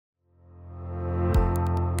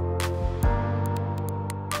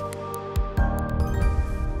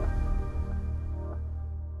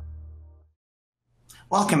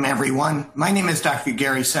Welcome, everyone. My name is Dr.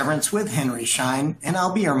 Gary Severance with Henry Schein, and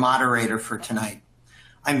I'll be your moderator for tonight.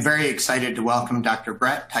 I'm very excited to welcome Dr.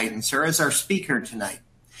 Brett Titensor as our speaker tonight.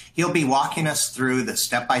 He'll be walking us through the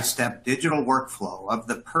step-by-step digital workflow of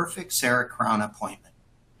the perfect CEREC crown appointment.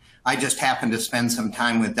 I just happened to spend some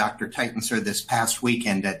time with Dr. Titensor this past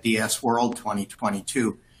weekend at DS World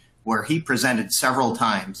 2022, where he presented several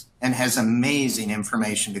times and has amazing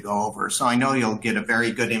information to go over. So I know you'll get a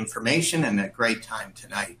very good information and a great time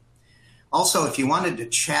tonight. Also, if you wanted to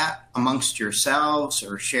chat amongst yourselves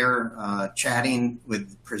or share chatting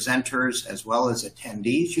with presenters as well as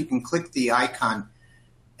attendees, you can click the icon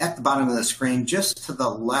at the bottom of the screen just to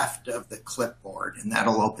the left of the clipboard, and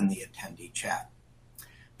that'll open the attendee chat.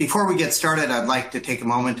 Before we get started, I'd like to take a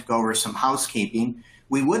moment to go over some housekeeping.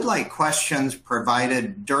 We would like questions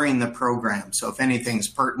provided during the program, so if anything's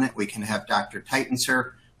pertinent, we can have Dr.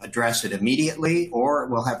 Titensor address it immediately, or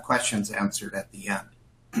we'll have questions answered at the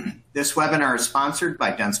end. This webinar is sponsored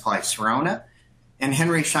by Dentsply Sirona, and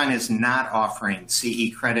Henry Schein is not offering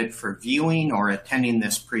CE credit for viewing or attending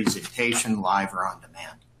this presentation live or on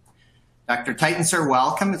demand. Dr. Titensor,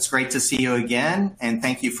 welcome. It's great to see you again, and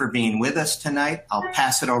thank you for being with us tonight. I'll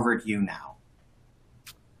pass it over to you now.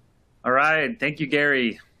 All right, thank you,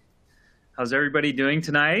 Gary. How's everybody doing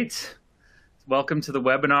tonight? Welcome to the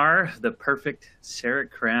webinar, The Perfect CEREC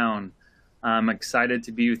Crown. I'm excited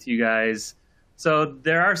to be with you guys. So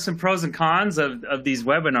there are some pros and cons of these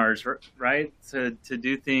webinars, right? To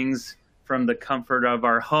do things from the comfort of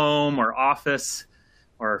our home or office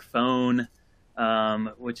or our phone,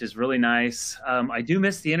 which is really nice. I do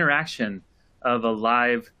miss the interaction of a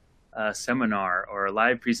live seminar or a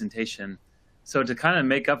live presentation. So to kind of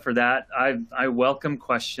make up for that, I welcome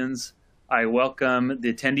questions. I welcome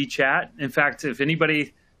the attendee chat. In fact, if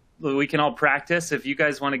anybody, we can all practice. If you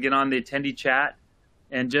guys want to get on the attendee chat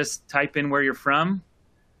and just type in where you're from,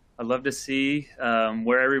 I'd love to see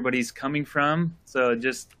where everybody's coming from. So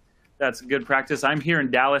that's a good practice. I'm here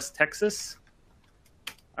in Dallas, Texas.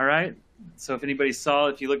 All right. So if anybody saw,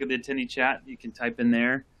 if you look at the attendee chat, you can type in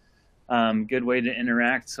there. Good way to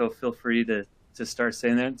interact. So feel free to start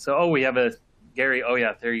saying that. So, we have a Gary. Oh,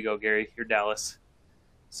 yeah, there you go, Gary. You're Dallas.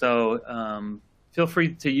 So feel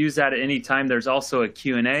free to use that at any time. There's also a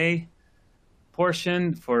Q&A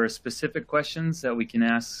portion for specific questions that we can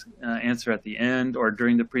answer at the end or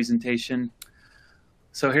during the presentation.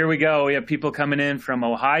 So here we go. We have people coming in from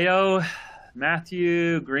Ohio,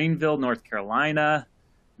 Matthew, Greenville, North Carolina,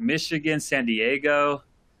 Michigan, San Diego.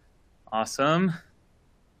 Awesome.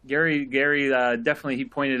 Gary definitely, he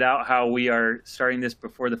pointed out how we are starting this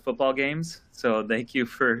before the football games. So thank you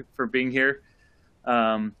for being here.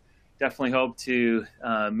 Definitely hope to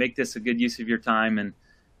make this a good use of your time, and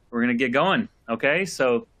we're going to get going. Okay,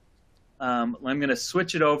 so I'm going to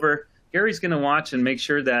switch it over. Gary's going to watch and make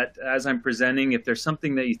sure that as I'm presenting, if there's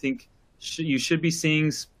something that you think you should be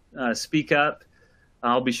seeing, speak up.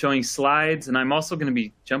 I'll be showing slides, and I'm also going to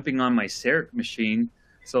be jumping on my CEREC machine.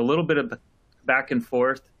 So a little bit of back and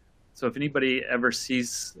forth. So if anybody ever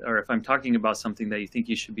sees, or if I'm talking about something that you think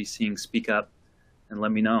you should be seeing, speak up and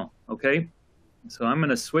let me know, okay? So I'm going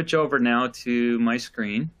to switch over now to my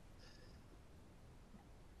screen.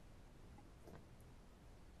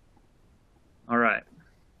 All right.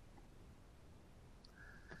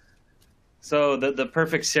 So the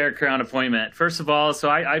perfect CEREC crown appointment. First of all, so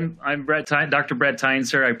I'm Dr. Brett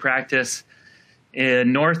Titensor. I practice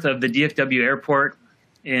north of the DFW airport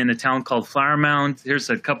in a town called Flower Mound.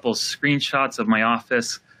 Here's a couple screenshots of my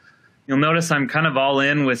office. You'll notice I'm kind of all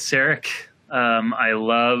in with CEREC. I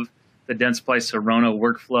love the Dentsply Sirona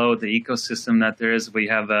workflow, the ecosystem that there is. We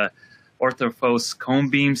have a Orthofos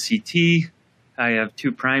cone beam CT. I have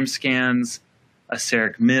 2 prime scans, a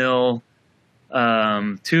CEREC mill,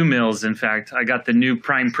 2 mills, in fact. I got the new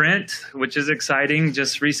prime print, which is exciting,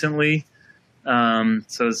 just recently.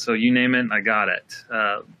 So you name it, I got it.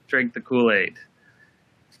 Drank the Kool-Aid.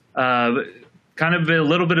 Kind of a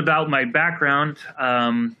little bit about my background.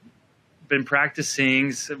 Been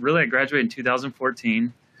practicing, really I graduated in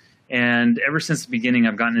 2014, and ever since the beginning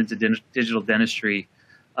I've gotten into digital dentistry.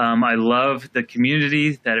 I love the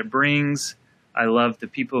community that it brings. I love the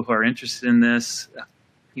people who are interested in this.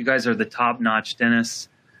 You guys are the top-notch dentists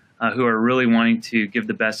who are really wanting to give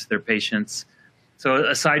the best to their patients. So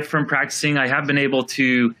aside from practicing, I have been able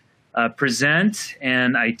to present,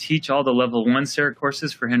 and I teach all the level 1 CEREC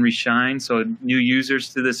courses for Henry Schein. So new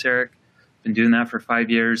users to the CEREC, been doing that for 5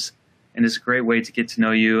 years, and it's a great way to get to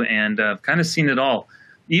know you, and kind of seen it all.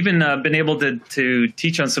 Even been able to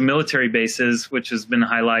teach on some military bases, which has been a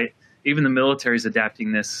highlight. Even the military is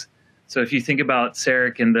adapting this. So if you think about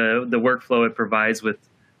CEREC and the workflow it provides with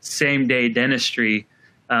same-day dentistry,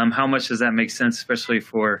 How much does that make sense, especially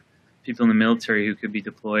for people in the military who could be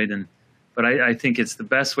deployed? But I think it's the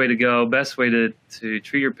best way to go, best way to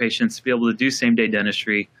treat your patients, to be able to do same-day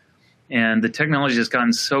dentistry. And the technology has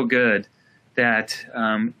gotten so good that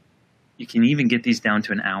you can even get these down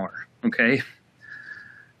to an hour, okay?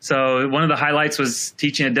 So one of the highlights was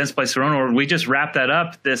teaching at Dentsply Sirona. We just wrapped that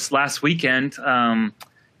up this last weekend.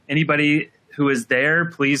 Anybody who is there,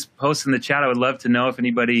 please post in the chat. I would love to know if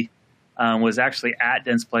anybody was actually at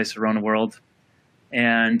Dentsply Sirona World.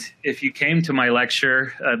 And if you came to my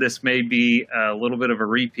lecture, this may be a little bit of a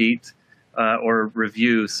repeat or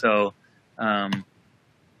review, so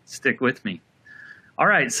stick with me. All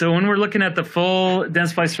right, so when we're looking at the full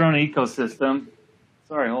Dentsply Sirona ecosystem,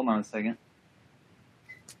 sorry, hold on a second.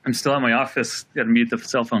 I'm still at my office, got to mute the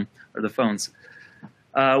cell phone or the phones.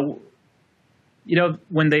 You know,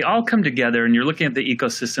 when they all come together and you're looking at the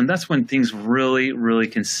ecosystem, that's when things really, really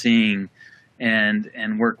can sing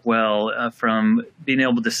and work well, from being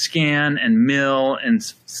able to scan and mill and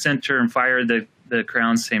center and fire the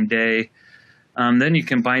crown same day. Then you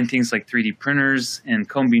combine things like 3D printers and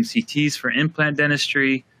cone beam CTs for implant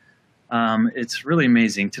dentistry. It's really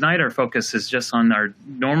amazing. Tonight our focus is just on our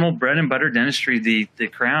normal bread and butter dentistry, the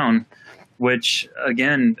crown, which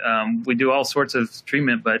again, we do all sorts of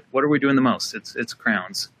treatment, but what are we doing the most? It's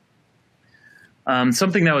crowns.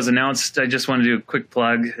 Something that was announced, I just want to do a quick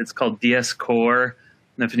plug. It's called DS Core.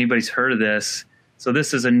 And if anybody's heard of this, so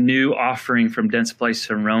this is a new offering from Dentsply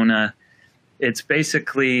Sirona. It's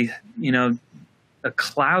basically, you know, a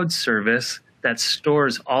cloud service that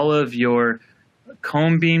stores all of your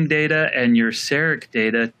cone beam data and your CEREC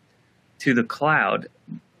data to the cloud,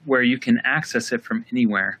 where you can access it from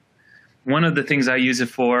anywhere. One of the things I use it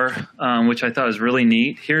for, which I thought was really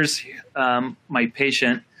neat, here's my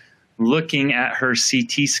patient looking at her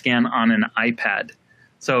CT scan on an iPad.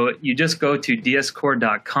 So you just go to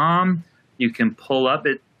dscore.com. You can pull up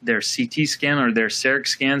their CT scan or their CEREC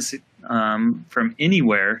scans from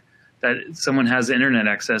anywhere that someone has internet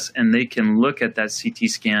access, and they can look at that CT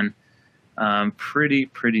scan. Pretty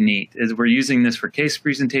neat. We're using this for case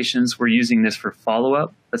presentations. We're using this for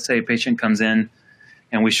follow-up. Let's say a patient comes in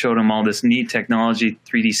and we showed them all this neat technology,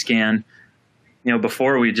 3D scan. You know,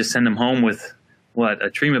 before we just send them home with a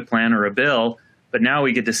treatment plan or a bill, but now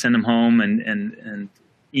we get to send them home and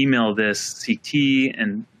email this CT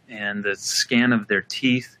and the scan of their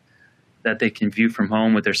teeth that they can view from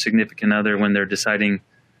home with their significant other when they're deciding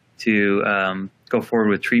to go forward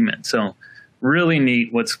with treatment. So really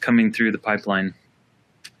neat what's coming through the pipeline.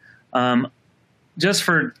 Just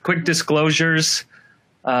for quick disclosures,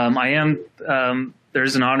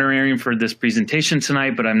 there's an honorarium for this presentation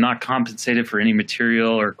tonight, but I'm not compensated for any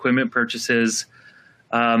material or equipment purchases.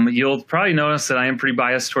 You'll probably notice that I am pretty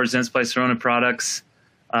biased towards Dentsply Sirona products.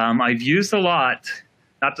 I've used a lot,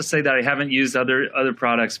 not to say that I haven't used other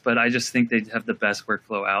products, but I just think they have the best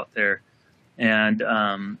workflow out there.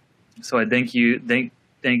 And so I thank Dentsply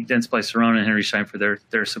Sirona and Henry Schein for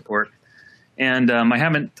their support. And I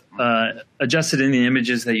haven't adjusted any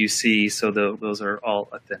images that you see, so those are all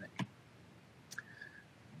authentic.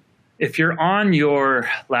 If you're on your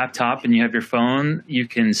laptop and you have your phone, you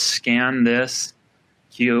can scan this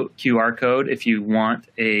QR code if you want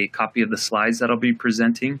a copy of the slides that I'll be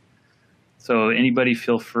presenting. So anybody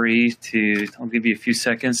feel free I'll give you a few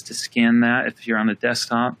seconds to scan that if you're on the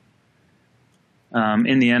desktop.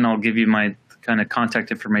 In the end, I'll give you my kind of contact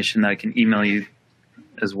information that I can email you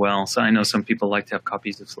as well. So I know some people like to have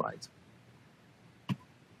copies of slides.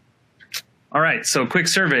 All right, so quick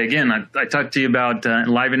survey. Again, I talked to you about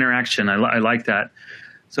live interaction. I like that.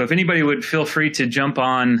 So if anybody would feel free to jump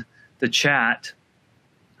on the chat,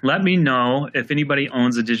 let me know if anybody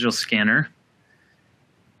owns a digital scanner.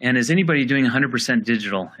 And is anybody doing 100%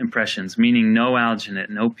 digital impressions, meaning no alginate,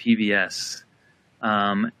 no PVS?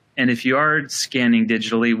 And if you are scanning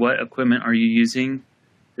digitally, what equipment are you using?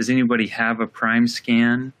 Does anybody have a prime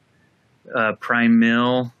scan, prime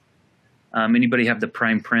mill? Anybody have the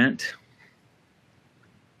prime print?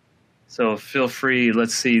 So feel free,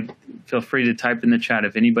 feel free to type in the chat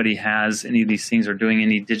if anybody has any of these things or doing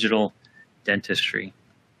any digital dentistry.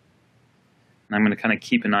 And I'm going to kind of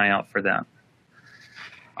keep an eye out for that.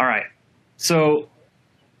 All right. So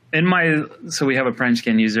we have a prime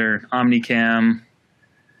scan user, OmniCam.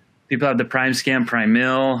 People have the prime scan, prime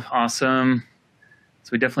mill. Awesome. So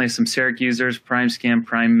we definitely have some CEREC users, prime scan,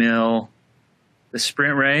 prime mill. The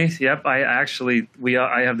Sprint Ray, yep, I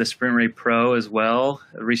have the Sprint Ray Pro as well.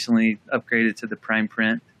 I recently upgraded to the Prime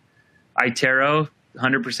Print. iTero,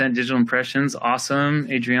 100% digital impressions,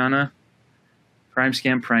 awesome. Adriana, Prime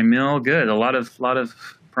Scan, Prime Mill, good. A lot of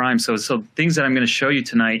Prime. So things that I'm going to show you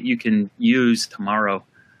tonight, you can use tomorrow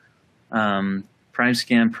Prime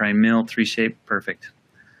scan, prime mill, 3-shape, perfect.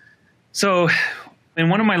 So in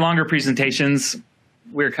one of my longer presentations,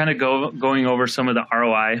 we're kind of going over some of the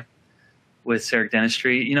ROI with CEREC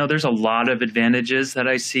dentistry. You know, there's a lot of advantages that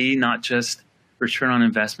I see, not just return on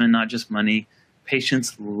investment, not just money.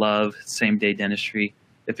 Patients love same-day dentistry.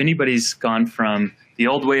 If anybody's gone from the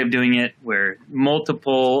old way of doing it, where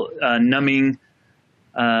multiple numbing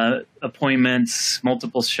appointments,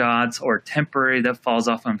 multiple shots, or temporary that falls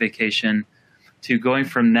off on vacation, to going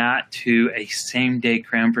from that to a same-day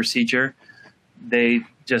crown procedure, they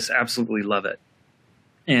just absolutely love it.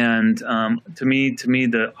 And to me,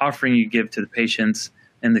 the offering you give to the patients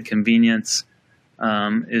and the convenience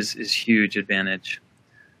is huge advantage.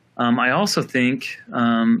 I also think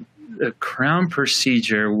the crown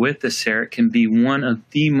procedure with the CEREC can be one of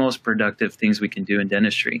the most productive things we can do in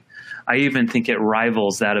dentistry. I even think it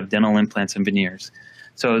rivals that of dental implants and veneers.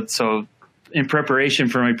 So in preparation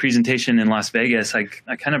for my presentation in Las Vegas, I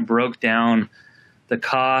kind of broke down the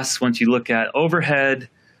costs once you look at overhead,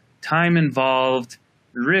 time involved,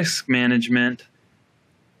 risk management.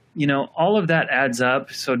 You know, all of that adds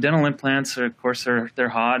up. So dental implants, of course, they're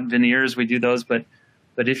hot. Veneers, we do those. But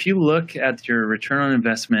if you look at your return on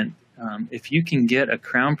investment, if you can get a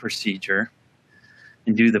crown procedure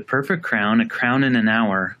and do the perfect crown, a crown in an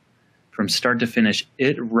hour from start to finish,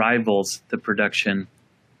 it rivals the production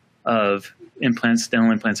of implants,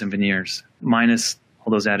 dental implants, and veneers, minus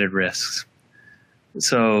all those added risks.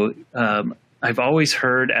 So I've always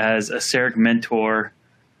heard as a CEREC mentor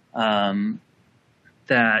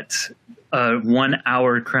that a 1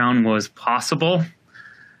 hour crown was possible.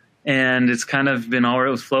 And it's kind of been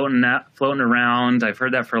always floating around. I've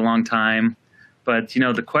heard that for a long time. But, you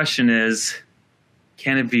know, the question is,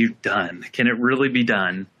 can it be done? Can it really be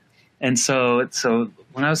done? And so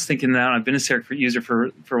when I was thinking that, I've been a CEREC user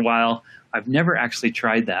for a while. I've never actually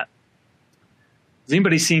tried that. Has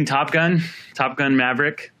anybody seen Top Gun? Top Gun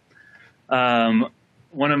Maverick?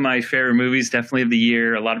 One of my favorite movies, definitely of the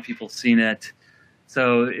year. A lot of people have seen it.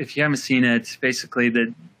 So if you haven't seen it, basically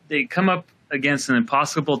they come up against an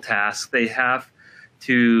impossible task. They have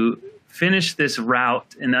to finish this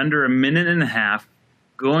route in under 1.5 minutes,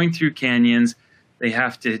 going through canyons. They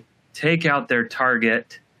have to take out their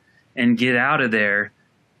target and get out of there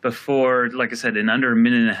before, like I said, in under 1.5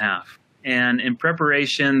 minutes. And in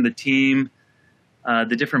preparation, the team,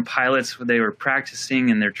 the different pilots, they were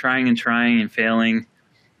practicing and they're trying and failing.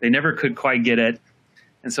 They never could quite get it.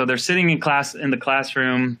 And so they're sitting in the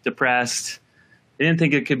classroom, depressed. They didn't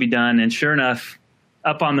think it could be done. And sure enough,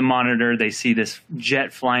 up on the monitor, they see this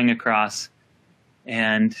jet flying across.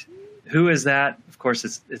 And who is that? Of course,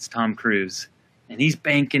 it's Tom Cruise. And he's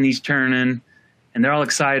banking, he's turning, and they're all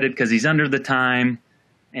excited because he's under the time.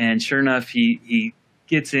 And sure enough, he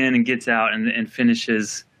gets in and gets out and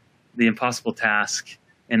finishes the impossible task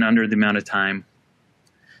in under the amount of time.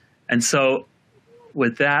 And so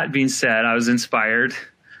with that being said, I was inspired.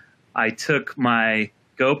 I took my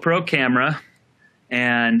GoPro camera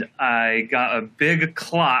and I got a big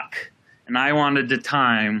clock, and I wanted the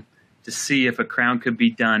time to see if a crown could be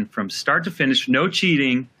done from start to finish, no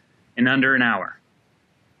cheating, in under an hour.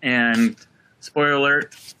 And spoiler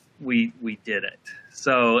alert, we did it.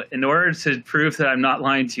 So in order to prove that I'm not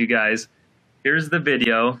lying to you guys, here's the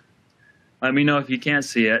video. Let me know if you can't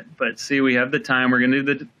see it, but see, we have the time. We're going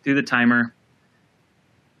to do the timer.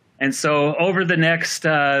 And so over the next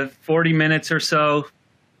 40 minutes or so,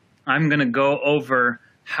 I'm going to go over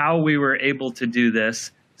how we were able to do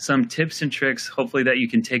this, some tips and tricks, hopefully that you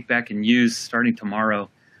can take back and use starting tomorrow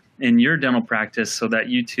in your dental practice so that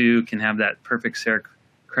you too can have that perfect CEREC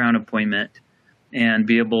crown appointment and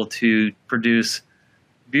be able to produce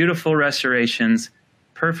beautiful restorations,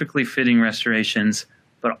 perfectly fitting restorations,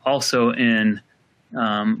 but also in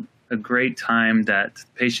a great time that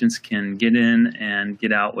patients can get in and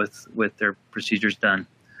get out with their procedures done.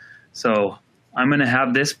 So I'm going to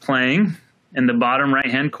have this playing in the bottom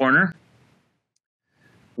right-hand corner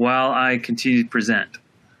while I continue to present.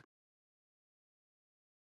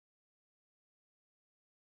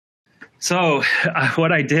 So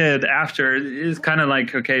what I did after is kind of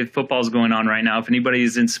like, okay, football's going on right now. If anybody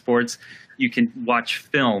is in sports, you can watch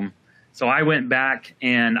film. So I went back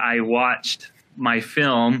and I watched my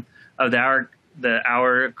film of the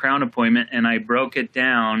hour crown appointment, and I broke it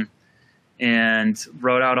down and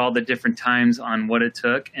wrote out all the different times on what it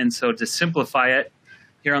took. And so to simplify it,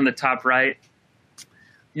 here on the top right,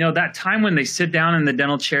 you know, that time when they sit down in the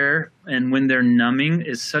dental chair and when they're numbing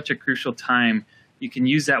is such a crucial time. You can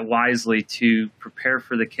use that wisely to prepare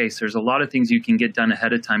for the case. There's a lot of things you can get done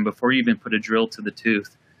ahead of time before you even put a drill to the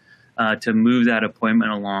tooth to move that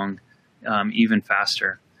appointment along even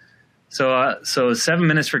faster. So 7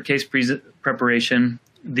 minutes for case preparation.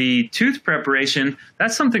 The tooth preparation,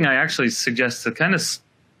 that's something I actually suggest to kind of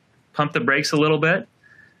pump the brakes a little bit.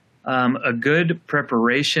 A good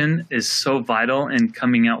preparation is so vital in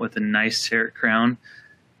coming out with a nice CEREC crown.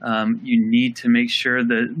 You need to make sure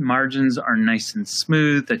the margins are nice and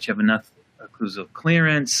smooth, that you have enough occlusal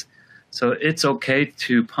clearance. So it's okay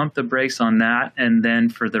to pump the brakes on that, and then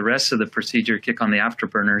for the rest of the procedure, kick on the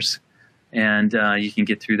afterburners, and you can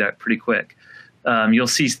get through that pretty quick. You'll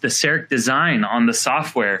see the CEREC design on the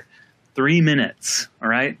software, 3 minutes, all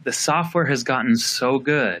right? The software has gotten so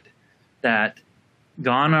good that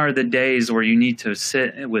gone are the days where you need to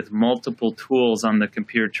sit with multiple tools on the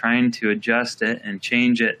computer trying to adjust it and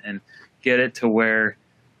change it and get it to where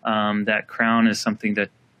that crown is something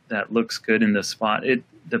that looks good in the spot.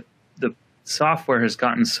 The software has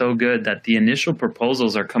gotten so good that the initial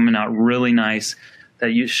proposals are coming out really nice,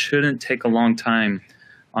 that you shouldn't take a long time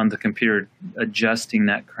on the computer adjusting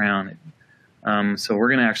that crown. So we're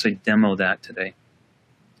going to actually demo that today.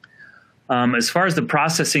 As far as the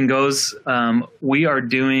processing goes, we are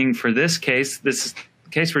doing, for this case,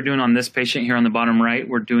 case we're doing on this patient here on the bottom right,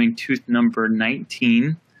 we're doing tooth number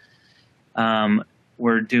 19.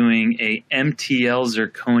 We're doing a MTL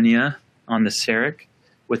zirconia on the CEREC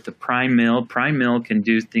with the prime mill. Prime mill can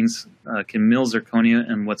do things, can mill zirconia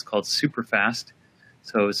in what's called super fast.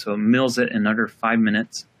 So it mills it in under 5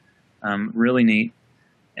 minutes. Really neat.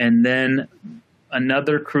 And then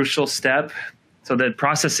another crucial step, so the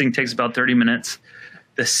processing takes about 30 minutes.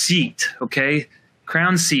 The seat, okay?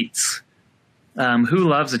 Crown seats. Who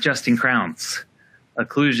loves adjusting crowns?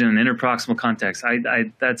 Occlusion, interproximal context.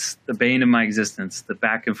 That's the bane of my existence, the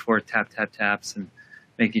back and forth taps and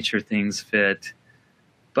making sure things fit.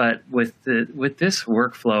 But with this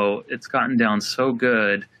workflow, it's gotten down so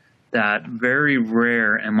good that very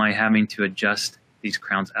rare am I having to adjust these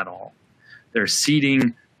crowns at all. They're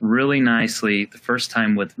seating really nicely the first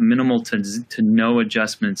time with minimal to no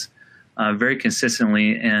adjustments, very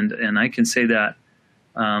consistently. And I can say that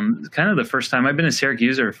kind of the first time. I've been a CEREC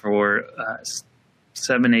user for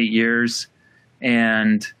 7, 8 years,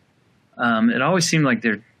 and it always seemed like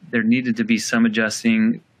there needed to be some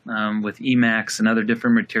adjusting with Emax and other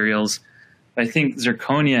different materials. I think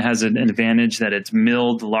zirconia has an advantage that it's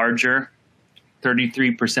milled larger,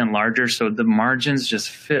 33% larger, so the margins just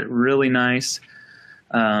fit really nice.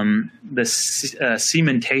 The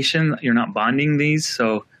cementation, you're not bonding these,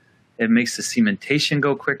 so it makes the cementation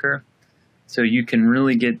go quicker. So you can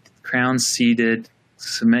really get crowns seated,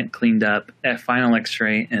 cement cleaned up at final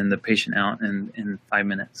x-ray, and the patient out in 5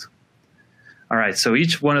 minutes. All right, so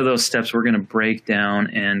each one of those steps we're going to break down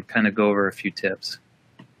and kind of go over a few tips.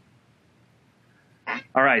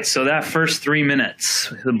 All right, so that first 3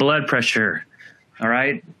 minutes, the blood pressure. All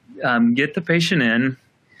right, get the patient in.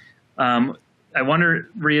 I want to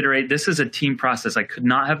reiterate, this is a team process. I could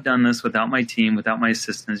not have done this without my team, without my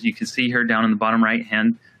assistants. You can see her down in the bottom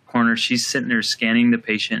right-hand corner. She's sitting there scanning the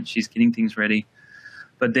patient. She's getting things ready.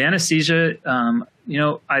 But the anesthesia, you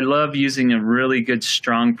know, I love using a really good,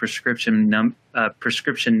 strong prescription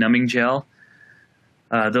numbing gel.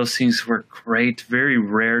 Those things work great. Very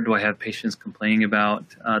rare do I have patients complaining about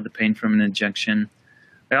the pain from an injection.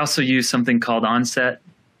 I also use something called Onset.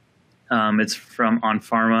 It's from On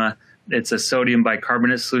Pharma. It's a sodium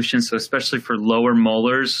bicarbonate solution, so especially for lower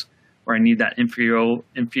molars where I need that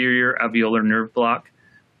inferior alveolar nerve block,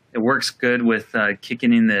 it works good with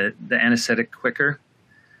kicking in the anesthetic quicker.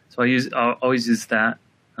 So I'll always use that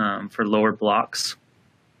for lower blocks.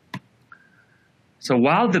 So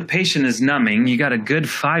while the patient is numbing, you got a good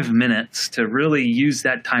 5 minutes to really use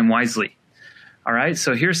that time wisely. All right,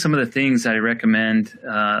 so here's some of the things that I recommend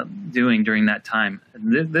doing during that time.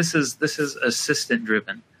 This is assistant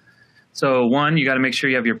driven. So one, you got to make sure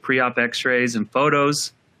you have your pre-op x-rays and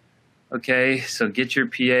photos. Okay, so get your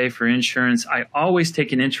PA for insurance. I always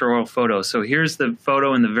take an intraoral photo. So here's the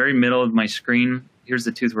photo in the very middle of my screen. Here's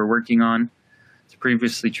the tooth we're working on. It's a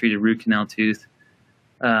previously treated root canal tooth.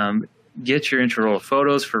 Get your intraoral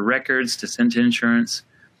photos for records to send to insurance.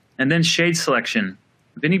 And then shade selection.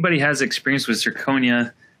 If anybody has experience with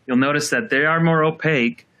zirconia, you'll notice that they are more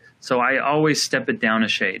opaque, so I always step it down a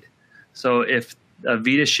shade. So if a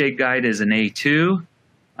Vita shade guide is an A2,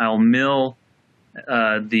 I'll mill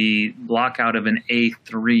the block out of an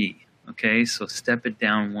A3, okay? So step it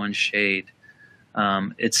down one shade.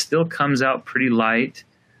 It still comes out pretty light,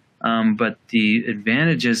 but the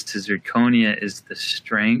advantages to zirconia is the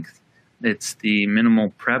strength. It's the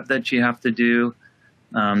minimal prep that you have to do.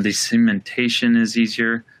 The cementation is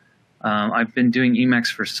easier. I've been doing Emax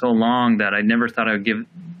for so long that I never thought I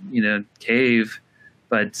would cave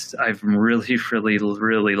but I'm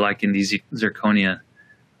really liking these zirconia.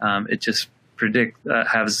 It just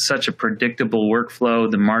has such a predictable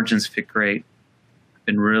workflow. The margins fit great.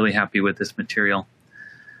 Been really happy with this material.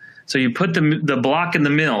 So you put the block in the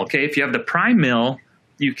mill. Okay, if you have the prime mill,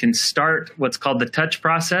 you can start what's called the touch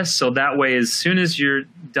process. So that way, as soon as you're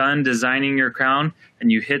done designing your crown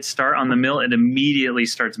and you hit start on the mill, it immediately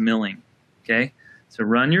starts milling. Okay, so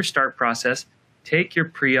run your start process. Take your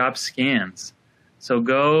pre-op scans. So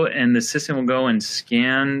go, and the system will go and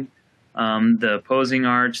scan the opposing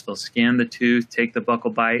arch. They'll scan the tooth, take the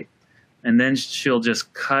buccal bite, and then she'll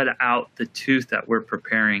just cut out the tooth that we're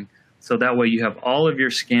preparing. So that way you have all of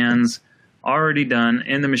your scans already done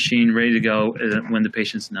in the machine, ready to go when the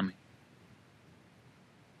patient's numbing.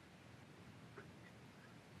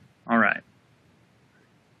 All right.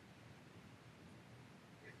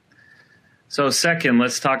 So second,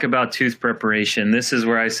 let's talk about tooth preparation. This is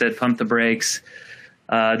where I said pump the brakes.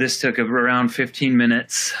 This took around 15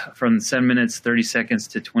 minutes, from 7 minutes, 30 seconds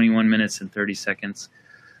to 21 minutes and 30 seconds.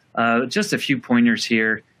 Just a few pointers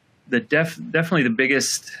here. Definitely the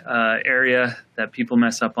biggest area that people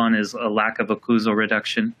mess up on is a lack of occlusal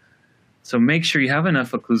reduction. So make sure you have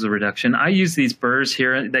enough occlusal reduction. I use these burrs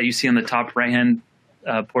here that you see on the top right-hand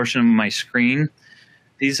portion of my screen.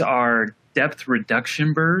 These are depth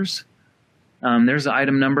reduction burrs. There's the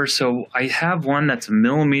item number. So I have one that's 1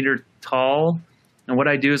 millimeter tall. And what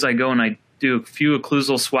I do is I go and I do a few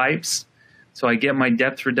occlusal swipes. So I get my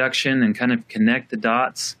depth reduction and kind of connect the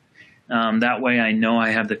dots. That way I know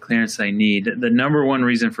I have the clearance I need. The number one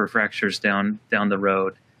reason for fractures down the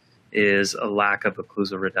road is a lack of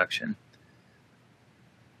occlusal reduction.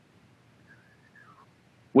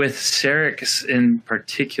 With CEREC in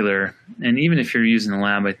particular, and even if you're using the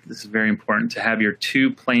lab, this is very important to have your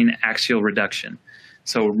 2 plane axial reduction.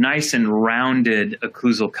 So nice and rounded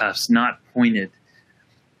occlusal cuffs, not pointed.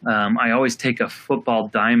 I always take a football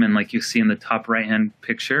diamond like you see in the top right-hand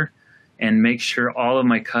picture and make sure all of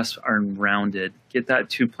my cusps are rounded. Get that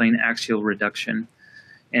 2 plane axial reduction.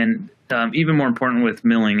 And even more important with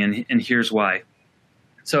milling, and here's why.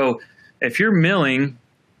 So if you're milling,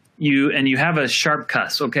 you have a sharp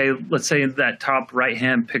cusp, okay? Let's say in that top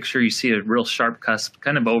right-hand picture, you see a real sharp cusp,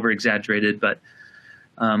 kind of over-exaggerated, but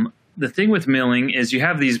the thing with milling is you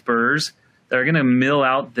have these burrs that are gonna mill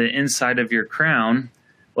out the inside of your crown.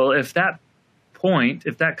 Well, if that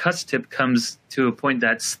cusp tip comes to a point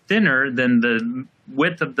that's thinner than the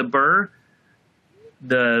width of the burr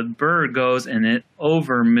goes and it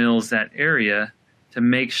over mills that area to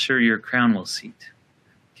make sure your crown will seat,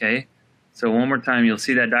 okay? So one more time, you'll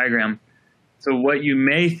see that diagram. So what you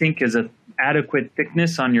may think is an adequate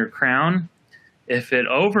thickness on your crown, if it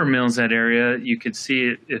over mills that area, you could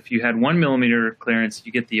see if you had 1 millimeter clearance,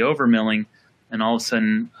 you get the over milling, and all of a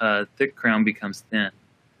sudden a thick crown becomes thin.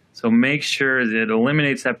 So make sure that it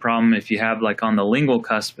eliminates that problem if you have, like on the lingual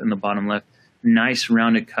cusp in the bottom left, nice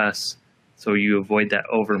rounded cusps so you avoid that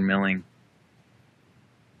over milling.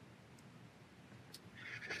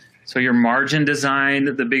 So your margin design,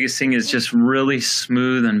 the biggest thing is just really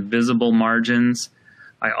smooth and visible margins.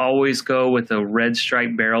 I always go with a red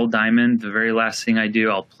stripe barrel diamond. The very last thing I do,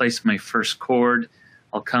 I'll place my first cord.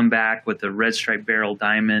 I'll come back with a red stripe barrel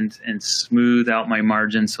diamond and smooth out my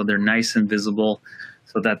margins so they're nice and visible,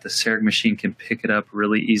 so that the CEREC machine can pick it up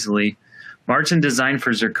really easily. Margin design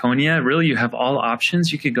for zirconia, really you have all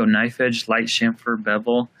options. You could go knife edge, light chamfer,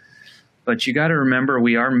 bevel, but you gotta remember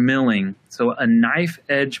we are milling. So a knife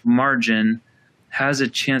edge margin has a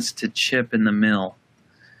chance to chip in the mill.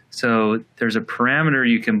 So there's a parameter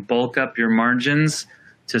you can bulk up your margins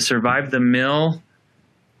to survive the mill,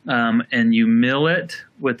 and you mill it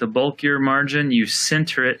with the bulkier margin, you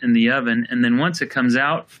center it in the oven, and then once it comes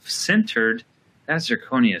out centered, that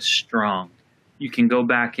zirconia is strong. You can go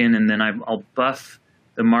back in and then I'll buff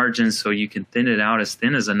the margins so you can thin it out as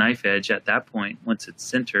thin as a knife edge at that point once it's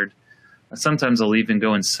centered. Sometimes I'll even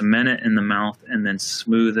go and cement it in the mouth and then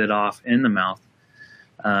smooth it off in the mouth.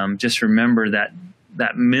 Just remember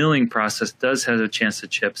that milling process does have a chance to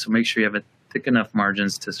chip, so make sure you have a thick enough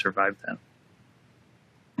margins to survive that.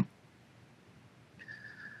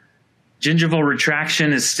 Gingival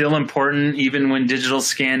retraction is still important, even when digital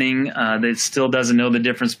scanning. It still doesn't know the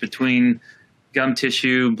difference between gum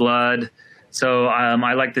tissue, blood. So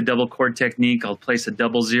I like the double cord technique. I'll place a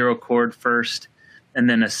 00 cord first, and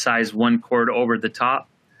then a size 1 cord over the top.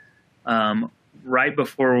 Right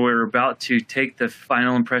before we're about to take the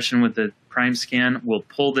final impression with the prime scan, we'll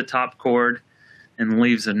pull the top cord and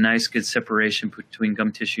leaves a nice good separation between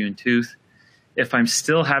gum tissue and tooth. If I'm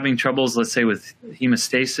still having troubles, let's say with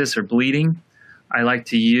hemostasis or bleeding, I like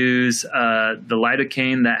to use the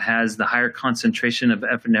lidocaine that has the higher concentration of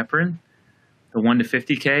epinephrine, the 1 to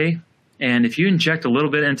 50K. And if you inject a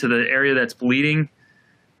little bit into the area that's bleeding,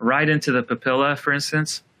 right into the papilla, for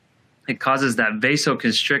instance, it causes that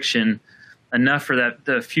vasoconstriction enough for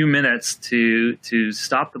the few minutes to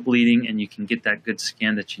stop the bleeding, and you can get that good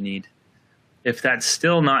scan that you need. If that's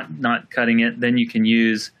still not cutting it, then you can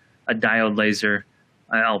use a diode laser.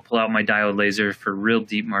 I'll pull out my diode laser for real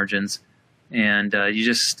deep margins, and you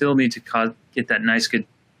just still need to get that nice good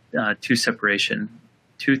tooth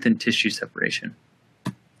and tissue separation.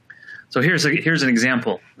 So here's an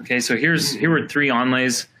example. Okay, so here were 3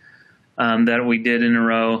 onlays that we did in a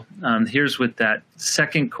row. Here's with that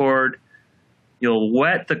second cord. You'll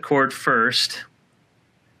wet the cord first,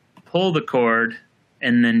 pull the cord,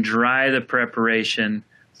 and then dry the preparation,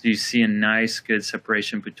 so you see a nice good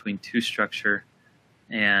separation between tooth structure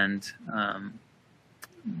and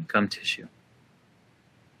gum tissue.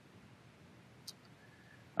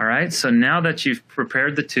 All right, so now that you've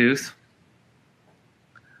prepared the tooth,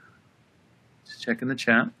 just checking the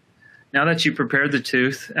chat. Now that you prepared the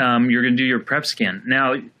tooth, you're going to do your prep scan.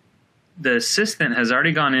 Now, the assistant has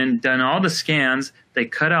already gone in, done all the scans. They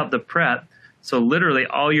cut out the prep, so literally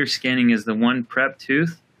all you're scanning is the one prep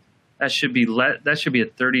tooth. That should be a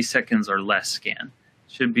 30 seconds or less scan.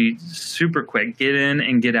 Should be super quick. Get in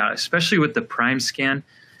and get out, especially with the prime scan.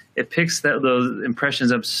 It picks those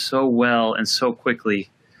impressions up so well and so quickly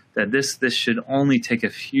that this should only take a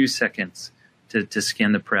few seconds to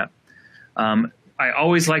scan the prep. I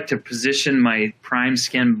always like to position my prime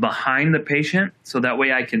scan behind the patient, so that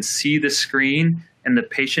way I can see the screen and the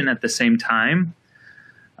patient at the same time.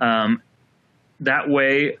 That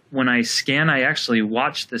way, when I scan, I actually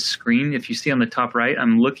watch the screen. If you see on the top right,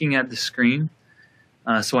 I'm looking at the screen,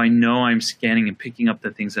 so I know I'm scanning and picking up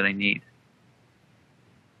the things that I need.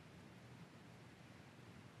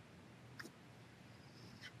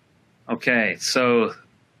 Okay, so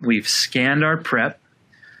we've scanned our prep.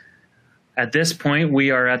 At this point, we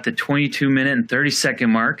are at the 22-minute and 30-second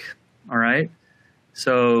mark, all right?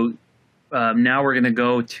 So now we're going to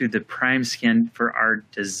go to the prime scan for our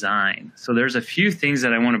design. So there's a few things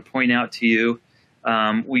that I want to point out to you.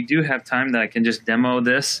 We do have time that I can just demo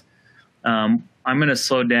this. I'm going to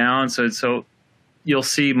slow down so you'll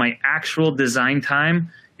see my actual design time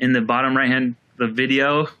in the bottom right-hand the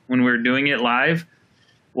video when we were doing it live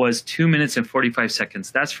was 2 minutes and 45 seconds.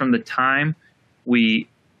 That's from the time we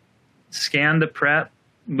scanned the prep,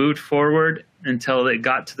 moved forward until it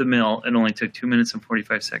got to the mill. It only took 2 minutes and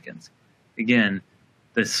 45 seconds. Again,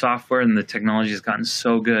 the software and the technology has gotten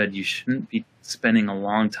so good, you shouldn't be spending a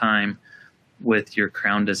long time with your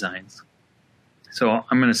crown designs. So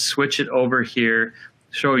I'm going to switch it over here,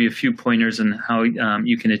 show you a few pointers on how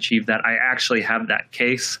you can achieve that. I actually have that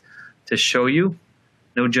case to show you.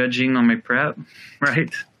 No judging on my prep,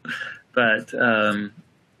 right? But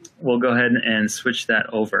we'll go ahead and switch that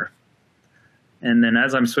over. And then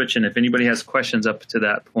as I'm switching, if anybody has questions up to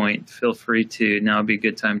that point, feel free to. Now would be a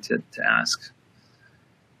good time to ask.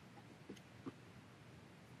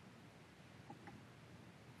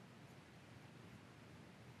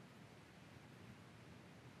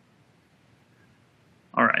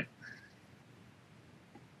 All right.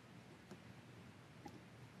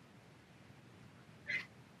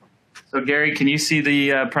 So Gary, can you see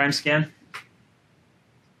the prime scan?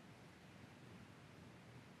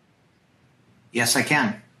 Yes, I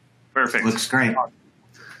can. Perfect. Looks great.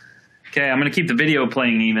 Okay, I'm going to keep the video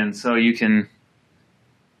playing even so you can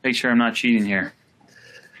make sure I'm not cheating here.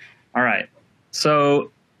 All right.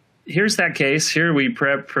 So here's that case. Here we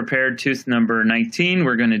prepared tooth number 19.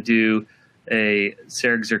 We're going to do a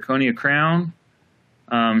CEREC zirconia crown.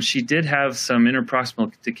 She did have some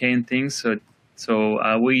interproximal decay and things,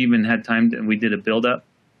 so we even had time we did a build-up.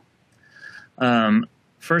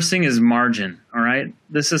 First thing is margin, all right?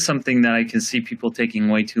 This is something that I can see people taking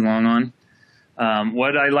way too long on.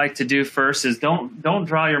 What I like to do first is don't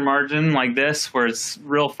draw your margin like this where it's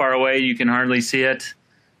real far away, you can hardly see it.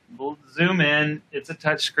 We'll zoom in. It's a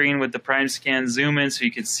touch screen with the prime scan. Zoom in so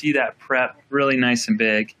you can see that prep really nice and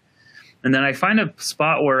big. And then I find a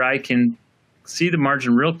spot where I can see the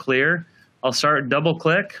margin real clear. I'll start double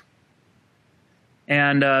click.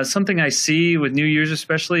 And something I see with new users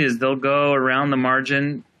especially is they'll go around the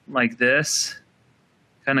margin like this,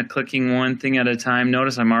 kind of clicking one thing at a time.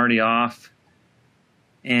 Notice I'm already off.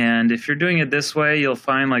 And if you're doing it this way, you'll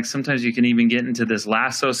find like sometimes you can even get into this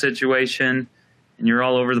lasso situation and you're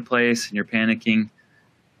all over the place and you're panicking.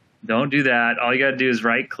 Don't do that. All you got to do is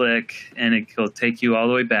right click and it'll take you all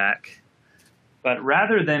the way back. But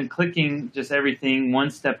rather than clicking just everything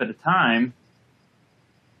one step at a time,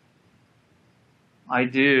 I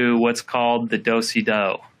do what's called the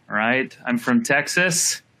do-si-do, right? I'm from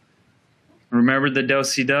Texas. Remember the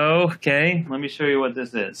do-si-do? Okay, let me show you what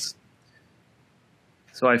this is.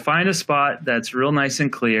 So I find a spot that's real nice and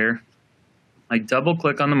clear. I double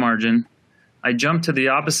click on the margin. I jump to the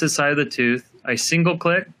opposite side of the tooth. I single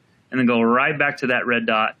click and then go right back to that red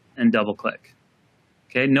dot and double click.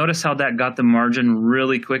 Okay, notice how that got the margin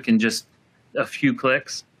really quick in just a few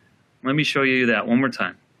clicks. Let me show you that one more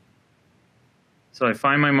time. So I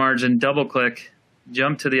find my margin, double click,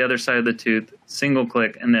 jump to the other side of the tooth, single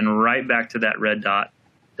click, and then right back to that red dot,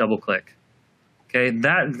 double click. Okay,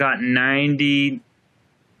 that got 90%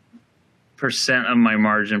 of my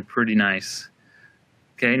margin, pretty nice.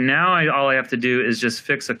 Okay, now all I have to do is just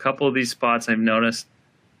fix a couple of these spots I've noticed.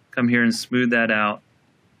 Come here and smooth that out.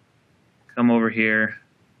 Come over here,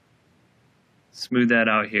 smooth that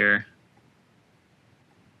out here.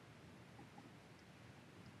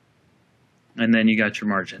 And then you got your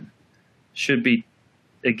margin. Should be,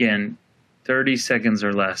 again, 30 seconds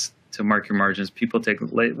or less to mark your margins. People take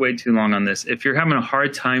way too long on this. If you're having a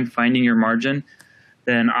hard time finding your margin,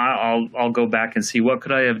 then I'll go back and see what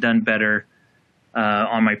could I have done better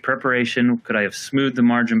on my preparation. Could I have smoothed the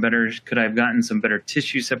margin better? Could I have gotten some better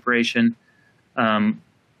tissue separation?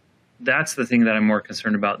 That's the thing that I'm more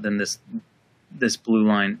concerned about than this blue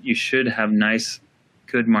line. You should have nice,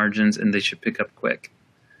 good margins, and they should pick up quick.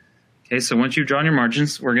 Okay, so once you've drawn your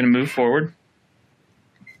margins, we're going to move forward.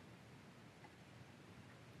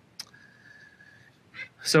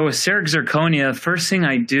 So with CEREC zirconia, first thing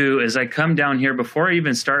I do is I come down here before I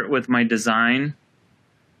even start with my design.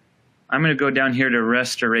 I'm going to go down here to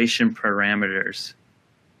restoration parameters.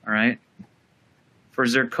 All right. For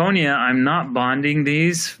zirconia, I'm not bonding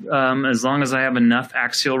these as long as I have enough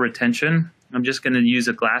axial retention. I'm just going to use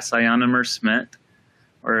a glass ionomer cement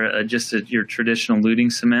or just your traditional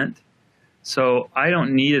luting cement. So I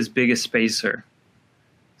don't need as big a spacer.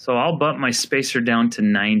 So I'll bump my spacer down to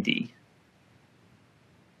 90.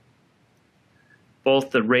 Both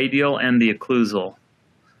the radial and the occlusal.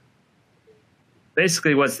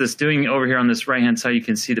 Basically what's this doing over here on this right hand side, you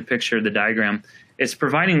can see the picture of the diagram. It's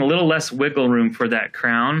providing a little less wiggle room for that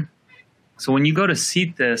crown. So when you go to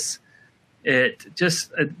seat this, it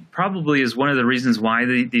probably is one of the reasons why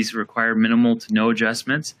these require minimal to no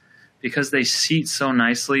adjustments, because they seat so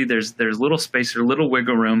nicely. There's little space or little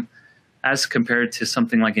wiggle room as compared to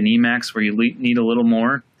something like an Emax where you need a little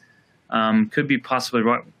more. Could be possibly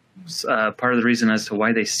part of the reason as to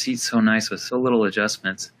why they seat so nice with so little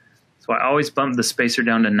adjustments. So I always bump the spacer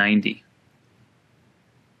down to 90.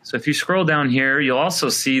 So if you scroll down here, you'll also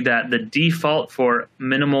see that the default for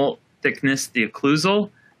minimal thickness, the occlusal,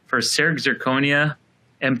 for CEREC zirconia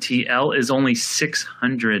MTL is only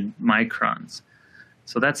 600 microns.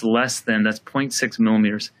 So that's that's 0.6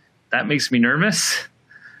 millimeters. That makes me nervous.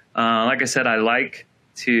 Like I said, I like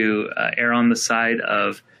to err on the side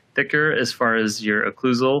of thicker as far as your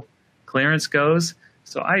occlusal clearance goes.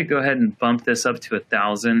 So I go ahead and bump this up to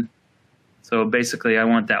 1,000. So basically I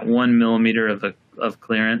want that 1 millimeter of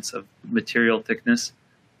clearance of material thickness.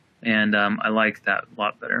 And I like that a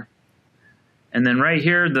lot better. And then right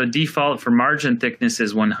here, the default for margin thickness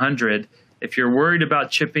is 100. If you're worried about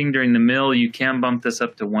chipping during the mill, you can bump this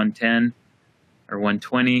up to 110 or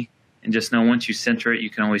 120. And just know once you center it, you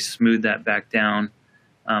can always smooth that back down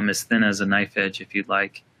as thin as a knife edge if you'd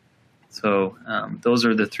like. So those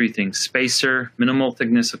are the three things: spacer, minimal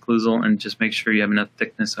thickness occlusal, and just make sure you have enough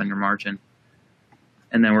thickness on your margin.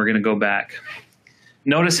 And then we're going to go back.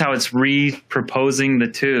 Notice how it's re-proposing the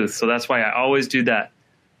tooth. So that's why I always do that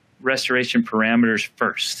restoration parameters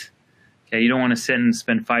first. Okay, you don't want to sit and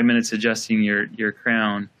spend 5 minutes adjusting your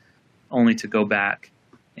crown only to go back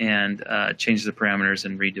and change the parameters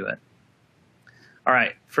and redo it. All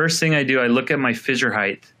right, first thing I do, I look at my fissure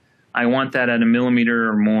height. I want that at 1 millimeter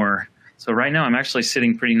or more. So right now I'm actually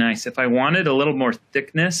sitting pretty nice. If I wanted a little more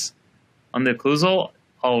thickness on the occlusal,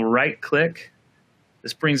 I'll right click.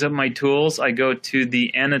 This brings up my tools. I go to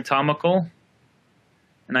the anatomical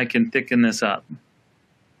and I can thicken this up.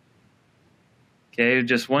 Okay,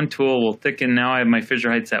 just one tool will thicken. Now I have my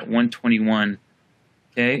fissure heights at 121.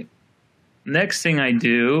 Okay, next thing I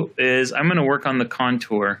do is I'm going to work on the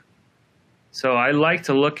contour. So I like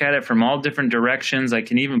to look at it from all different directions. I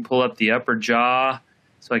can even pull up the upper jaw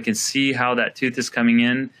so I can see how that tooth is coming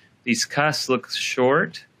in. These cusps look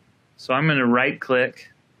short, so I'm going to right click.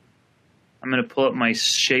 I'm going to pull up my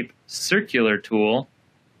shape circular tool,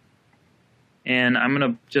 and I'm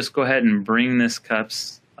going to just go ahead and bring this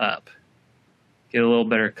cusp up. Get a little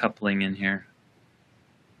better coupling in here.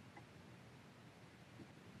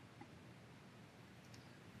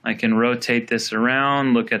 I can rotate this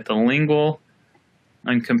around, look at the lingual,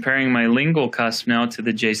 I'm comparing my lingual cusp now to the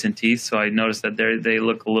adjacent teeth, so I notice that they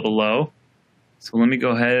look a little low. So let me go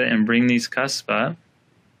ahead and bring these cusps up.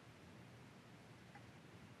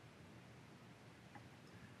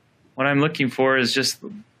 What I'm looking for is just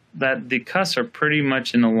that the cusps are pretty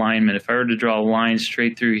much in alignment. If I were to draw a line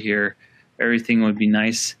straight through here, everything would be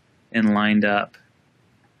nice and lined up.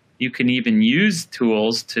 You can even use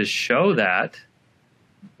tools to show that.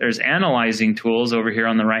 There's analyzing tools over here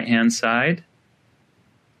on the right-hand side.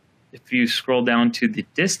 If you scroll down to the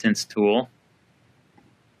distance tool,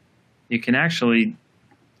 you can actually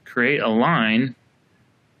create a line,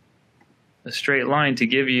 a straight line, to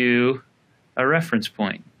give you a reference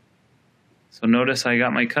point. So notice I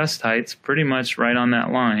got my cusp heights pretty much right on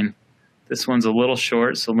that line. This one's a little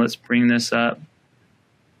short, so let's bring this up.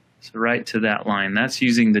 So right to that line. That's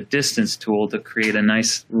using the distance tool to create a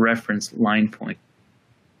nice reference line point.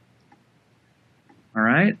 All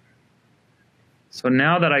right. So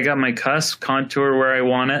now that I got my cusp contour where I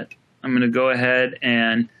want it, I'm going to go ahead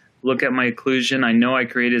and look at my occlusion. I know I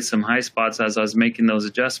created some high spots as I was making those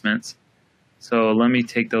adjustments. So let me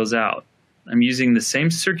take those out. I'm using the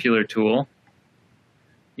same circular tool.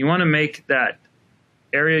 You want to make that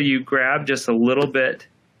area you grab just a little bit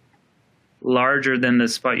larger than the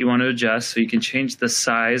spot you want to adjust. So you can change the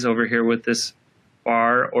size over here with this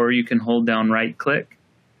bar, or you can hold down right click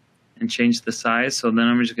and change the size. So then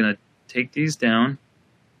I'm just going to take these down.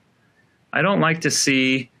 I don't like to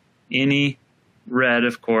see any red,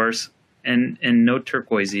 of course, and no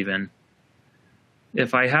turquoise even.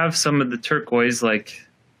 If I have some of the turquoise like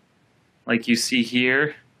you see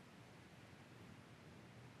here,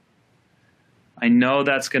 I know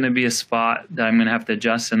that's going to be a spot that I'm going to have to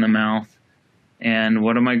adjust in the mouth. And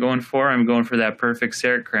what am I going for? I'm going for that perfect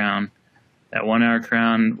CEREC crown, that 1 hour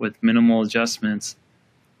crown with minimal adjustments.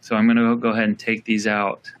 So I'm going to go ahead and take these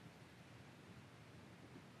out.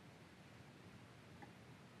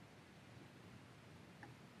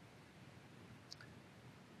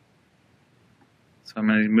 So I'm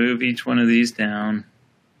going to move each one of these down.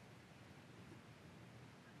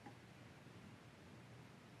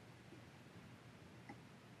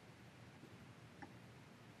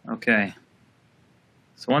 Okay.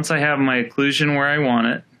 So once I have my occlusion where I want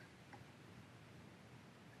it,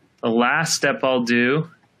 the last step I'll do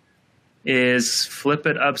is flip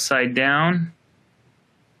it upside down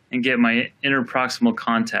and get my interproximal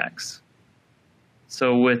contacts.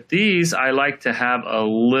 So with these, I like to have a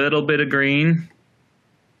little bit of green.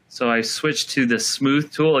 So I switch to the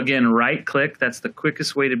smooth tool. Again, right click. That's the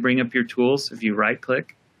quickest way to bring up your tools. If you right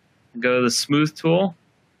click, go to the smooth tool,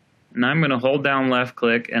 and I'm going to hold down left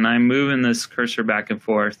click, and I'm moving this cursor back and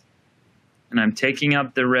forth. And I'm taking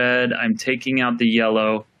out the red, I'm taking out the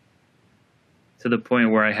yellow to the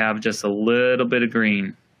point where I have just a little bit of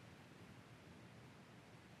green.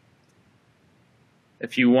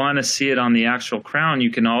 If you want to see it on the actual crown,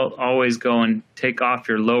 you can always go and take off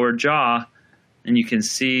your lower jaw, and you can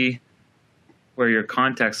see where your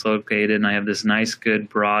contact's located. And I have this nice, good,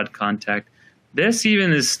 broad contact. This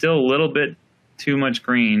even is still a little bit too much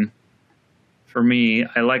green for me.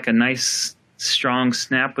 I like a nice, strong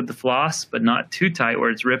snap with the floss, but not too tight where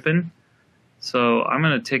it's ripping. So I'm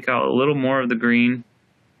going to take out a little more of the green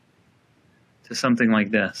to something like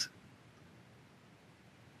this.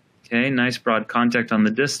 Okay, nice broad contact on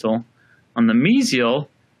the distal. On the mesial,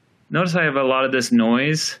 notice I have a lot of this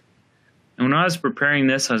noise. And when I was preparing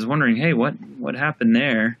this, I was wondering, hey, what happened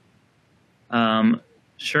there?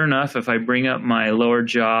 Sure enough, if I bring up my lower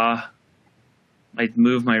jaw, I'd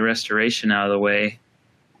move my restoration out of the way.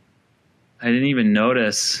 I didn't even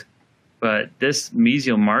notice, but this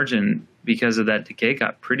mesial margin, because of that decay,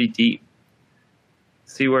 got pretty deep.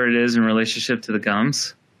 See where it is in relationship to the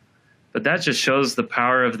gums? But that just shows the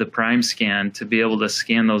power of the prime scan to be able to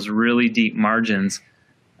scan those really deep margins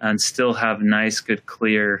and still have nice, good,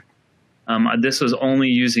 clear. This was only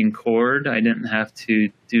using cord. I didn't have to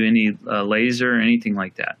do any laser or anything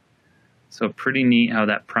like that. So pretty neat how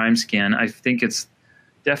that prime scan, I think it's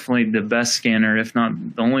definitely the best scanner, if not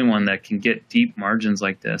the only one that can get deep margins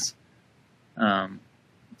like this.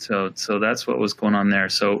 So that's what was going on there.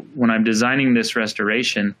 So when I'm designing this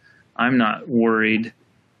restoration, I'm not worried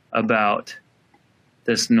about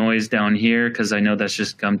this noise down here because I know that's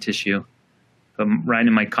just gum tissue. But right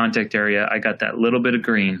in my contact area, I got that little bit of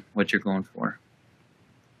green, what you're going for.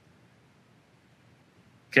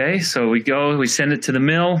 Okay, so we send it to the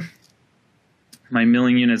mill. My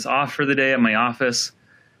milling unit's off for the day at my office,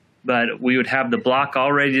 but we would have the block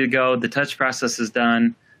all ready to go. The touch process is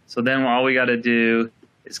done. So then all we got to do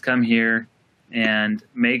is come here and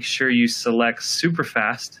make sure you select super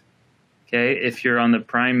fast. Okay, if you're on the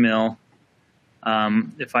prime mill,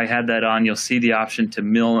 If I had that on, you'll see the option to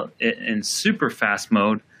mill it in super fast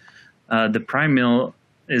mode. The prime mill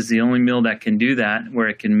is the only mill that can do that, where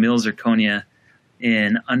it can mill zirconia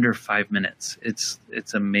in under 5 minutes.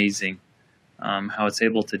 It's amazing how it's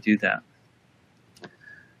able to do that.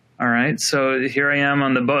 All right, so here I am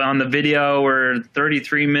on the video. We're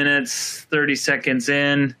 33 minutes, 30 seconds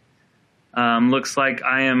in. Looks like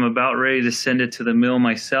I am about ready to send it to the mill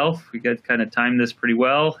myself. We got kind of timed this pretty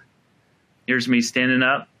well. Here's me standing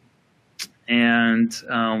up, and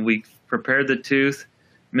we prepared the tooth,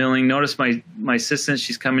 milling. Notice my assistant,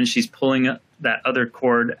 she's coming, she's pulling that other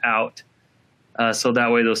cord out, so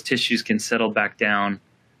that way those tissues can settle back down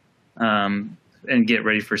and get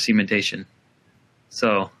ready for cementation.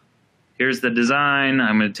 So here's the design.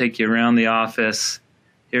 I'm going to take you around the office.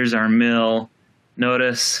 Here's our mill.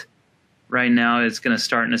 Notice right now it's going to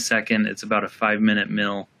start in a second. It's about a 5-minute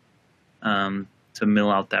mill to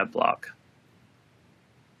mill out that block.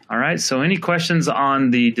 All right, so any questions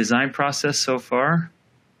on the design process so far?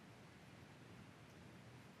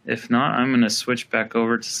 If not, I'm going to switch back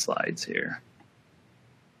over to slides here.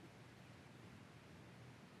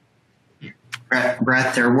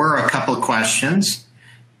 Brett, there were a couple of questions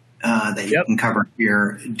that you can cover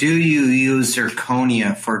here. Do you use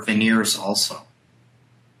zirconia for veneers also?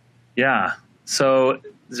 Yeah, so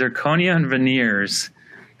zirconia and veneers,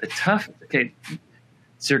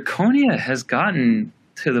 zirconia has gotten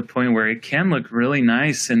to the point where it can look really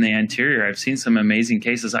nice in the anterior. I've seen some amazing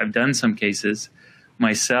cases. I've done some cases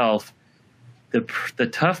myself. The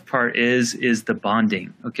tough part is the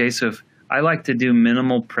bonding. Okay, so if I like to do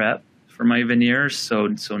minimal prep for my veneers, so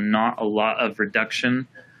not a lot of reduction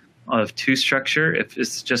of tooth structure if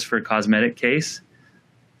it's just for a cosmetic case.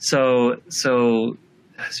 So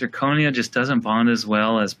zirconia just doesn't bond as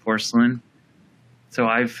well as porcelain. So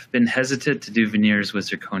I've been hesitant to do veneers with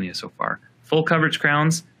zirconia so far. Full coverage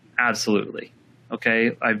crowns, absolutely.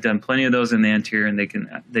 Okay, I've done plenty of those in the anterior, and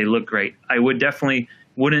they look great. I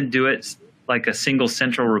wouldn't do it like a single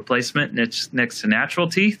central replacement next to natural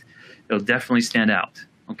teeth. It'll definitely stand out.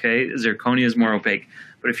 Okay, zirconia is more opaque.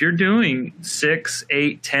 But if you're doing 6,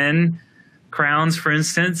 8, 10 crowns, for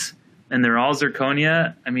instance, and they're all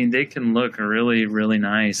zirconia, I mean, they can look really, really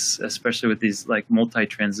nice, especially with these like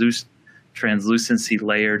translucency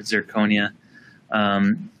layered zirconia.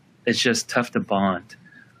 It's just tough to bond.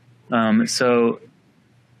 So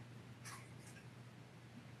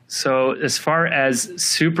as far as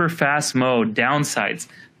super fast mode, downsides.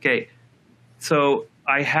 Okay, so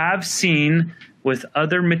I have seen with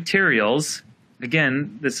other materials,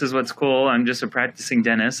 again, this is what's cool. I'm just a practicing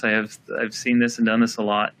dentist. I've seen this and done this a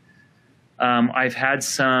lot. I've had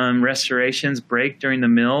some restorations break during the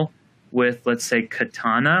mill with, let's say,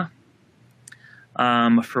 katana.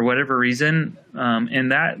 For whatever reason,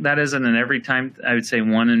 and that isn't an every time. I would say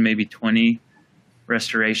 1 in maybe 20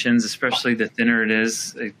 restorations, especially the thinner it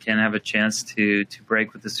is, it can have a chance to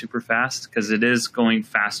break with the super fast because it is going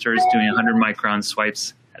faster. It's doing 100 micron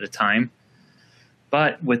swipes at a time.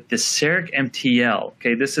 But with the CEREC MTL,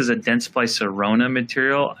 okay, this is a Dentsply Sirona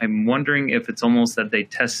material. I'm wondering if it's almost that they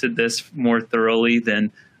tested this more thoroughly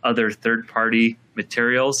than other third-party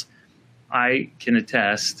materials. I can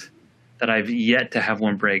attest that I've yet to have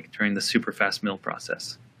one break during the super fast mill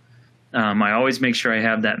process. I always make sure I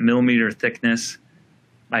have that millimeter thickness.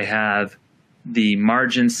 I have the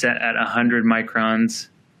margin set at 100 microns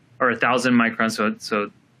or 1,000 microns,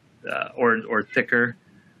 or thicker,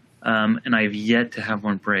 and I've yet to have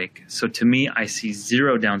one break. So to me, I see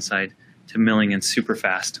zero downside to milling in super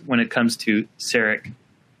fast when it comes to CEREC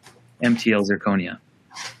MTL zirconia.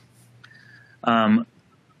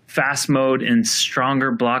 Fast mode in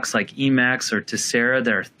stronger blocks like Emax or Tessera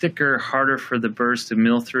that are thicker, harder for the burrs to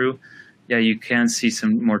mill through. Yeah, you can see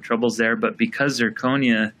some more troubles there, but because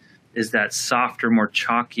zirconia is that softer, more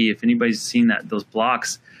chalky, if anybody's seen those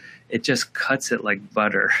blocks, it just cuts it like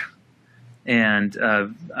butter. And a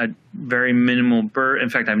very minimal burr. In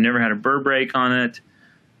fact, I've never had a burr break on it.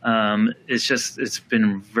 It's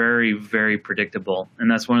been very, very predictable.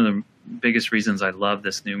 And that's one of the biggest reasons I love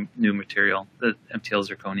this new material, the MTL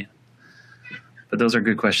zirconia. But those are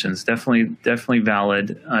good questions. Definitely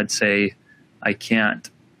valid. I'd say I can't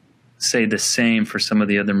say the same for some of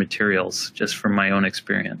the other materials, just from my own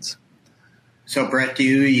experience. So, Brett, do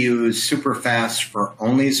you use super fast for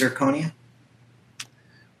only zirconia?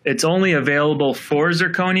 It's only available for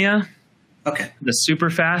zirconia. Okay. The super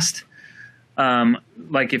fast.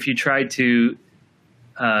 Like if you try to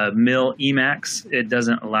mill Emax, it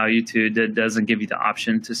doesn't allow you to. It doesn't give you the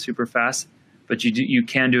option to super fast, but you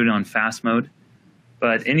can do it on fast mode.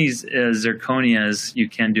 But any zirconias, you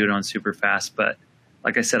can do it on super fast. But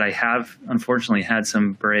like I said, I have unfortunately had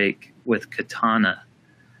some break with Katana,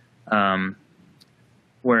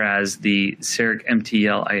 whereas the CEREC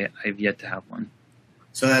MTL, I've yet to have one.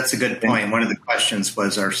 So that's a good point. One of the questions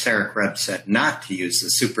was, our CEREC rep said not to use the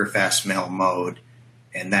super fast mill mode,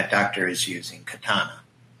 and that doctor is using Katana.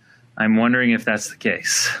 I'm wondering if that's the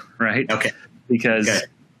case, right? Okay. Because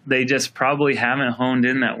they just probably haven't honed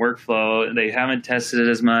in that workflow. They haven't tested it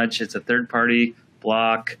as much. It's a third-party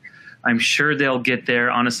block. I'm sure they'll get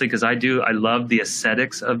there, honestly, because I love the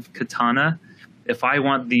aesthetics of Katana. If I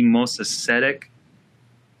want the most aesthetic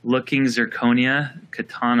looking zirconia,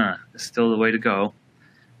 Katana is still the way to go.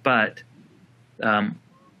 But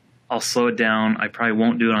I'll slow it down. I probably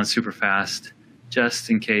won't do it on super fast, just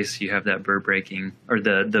in case you have that burr breaking or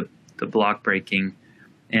the block breaking.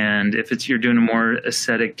 And if you're doing a more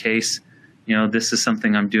aesthetic case, this is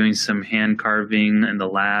something I'm doing some hand carving in the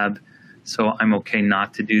lab, so I'm okay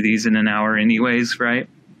not to do these in an hour anyways, right?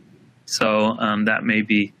 So that may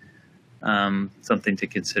be something to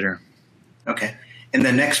consider. Okay. In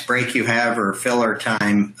the next break you have, or filler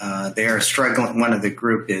time, they are struggling. One of the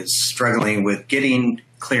group is struggling with getting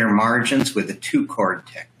clear margins with a 2-chord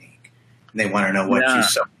technique. And they want to know what you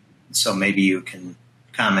soak. So maybe you can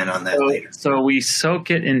comment on that later. So we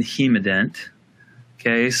soak it in hemodent.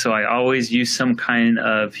 Okay, so I always use some kind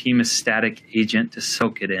of hemostatic agent to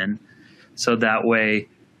soak it in. So that way,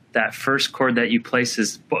 that first chord that you place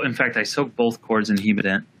is, in fact, I soak both chords in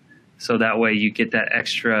hemodent. So that way you get that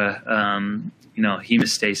extra,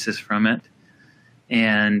 hemostasis from it.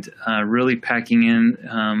 And really packing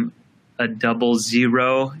in a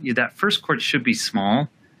 00. That first chord should be small,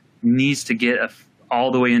 needs to get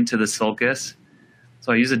all the way into the sulcus.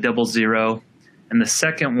 So I use a 00. And the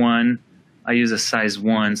second one, I use a size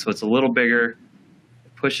 1. So it's a little bigger,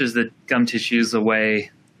 it pushes the gum tissues away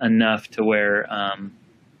enough to where,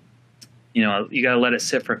 you got to let it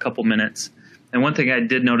sit for a couple minutes. And one thing I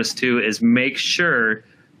did notice too is make sure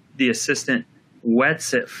the assistant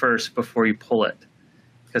wets it first before you pull it,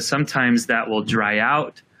 because sometimes that will dry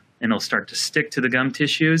out and it'll start to stick to the gum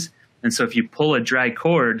tissues. And so if you pull a dry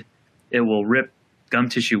cord, it will rip gum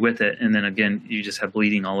tissue with it. And then again, you just have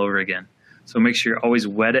bleeding all over again. So make sure you always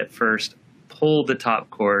wet it first, pull the top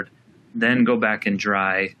cord, then go back and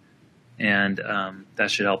dry. And that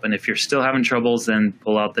should help. And if you're still having troubles, then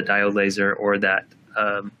pull out the diode laser or that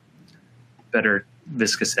better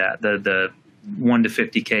viscosat, the 1 to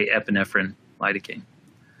 50K epinephrine lidocaine.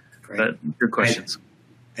 Great. But good questions.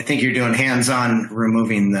 I think you're doing hands-on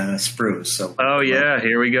removing the sprues. So. Oh yeah,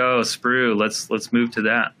 here we go, sprue. Let's move to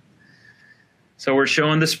that. So we're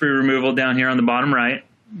showing the sprue removal down here on the bottom right.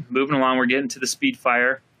 Moving along, we're getting to the speed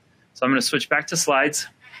fire. So I'm going to switch back to slides.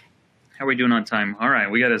 How are we doing on time? All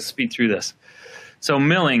right, we got to speed through this. So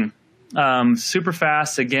milling, super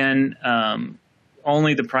fast. Again,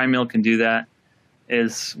 only the prime mill can do that.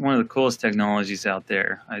 Is one of the coolest technologies out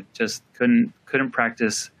there. I just couldn't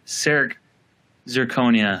practice CEREC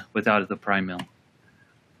zirconia without the prime mill.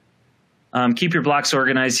 Keep your blocks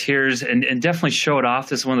organized here, and definitely show it off.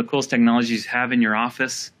 This is one of the coolest technologies you have in your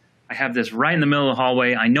office. I have this right in the middle of the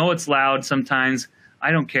hallway. I know it's loud sometimes.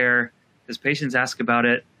 I don't care, because patients ask about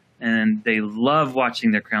it, and they love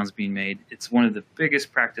watching their crowns being made. It's one of the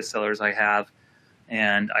biggest practice sellers I have.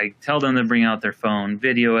 And I tell them to bring out their phone,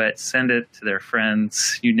 video it, send it to their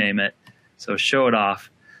friends, you name it. So show it off.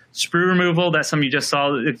 Sprue removal, that's something you just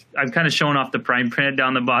saw. I'm kind of showing off the prime print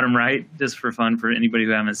down the bottom right, just for fun for anybody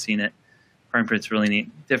who haven't seen it. Prime print's really neat.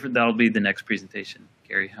 That'll be the next presentation.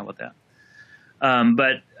 Gary, how about that?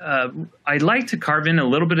 I like to carve in a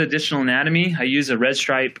little bit of additional anatomy. I use a red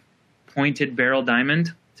stripe pointed barrel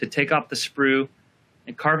diamond to take off the sprue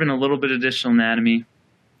and carve in a little bit of additional anatomy.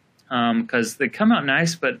 Because they come out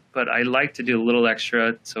nice, but I like to do a little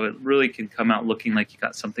extra so it really can come out looking like you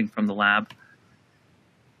got something from the lab.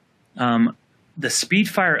 The speed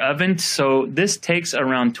fire oven, so this takes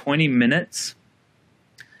around 20 minutes.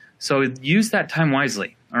 So use that time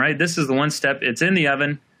wisely, all right? This is the one step. It's in the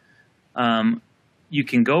oven. You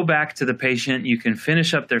can go back to the patient. You can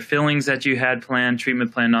finish up their fillings that you had planned,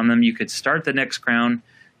 treatment planned on them. You could start the next crown.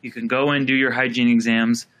 You can go and do your hygiene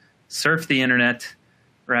exams, surf the internet,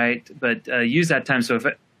 right? But use that time. So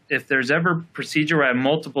if there's ever procedure where I have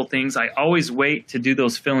multiple things, I always wait to do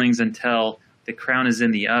those fillings until the crown is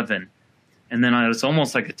in the oven. And then it's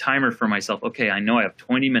almost like a timer for myself. Okay, I know I have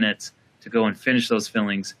 20 minutes to go and finish those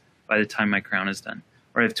fillings by the time my crown is done.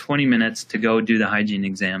 Or I have 20 minutes to go do the hygiene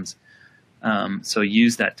exams. So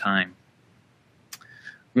use that time.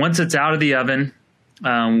 Once it's out of the oven,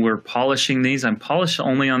 we're polishing these. I'm polished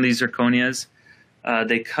only on these zirconias.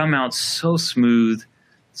 They come out so smooth,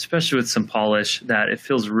 especially with some polish, that it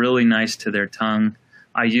feels really nice to their tongue.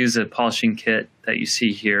 I use a polishing kit that you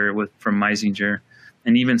see here from Meisinger,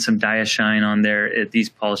 and even some Schein on there. These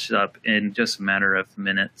polish up in just a matter of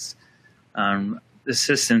minutes.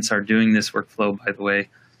 Assistants are doing this workflow, by the way.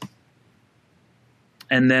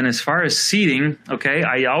 And then as far as seating, okay,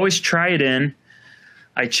 I always try it in.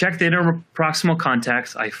 I check the interproximal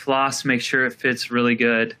contacts. I floss, make sure it fits really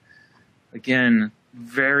good. Again,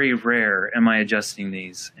 very rare am I adjusting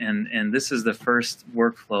these. And this is the first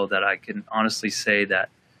workflow that I can honestly say that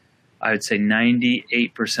I would say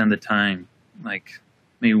 98% of the time, like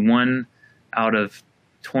maybe 1 out of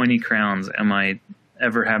 20 crowns am I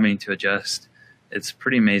ever having to adjust. It's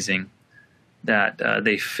pretty amazing that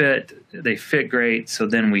they fit great. So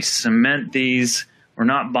then we cement these. We're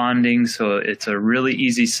not bonding, so it's a really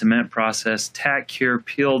easy cement process. Tack, cure,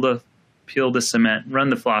 peel the cement, run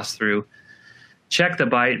the floss through, check the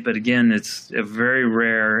bite. But again, it's very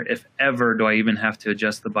rare, if ever, do I even have to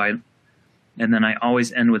adjust the bite. And then I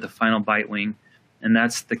always end with a final bite wing, and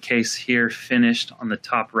that's the case here, finished on the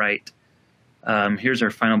top right. Here's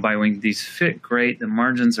our final bite wing. These fit great. The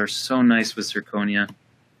margins are so nice with zirconia.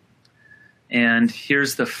 And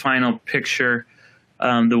here's the final picture.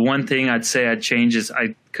 The one thing I'd say I'd change is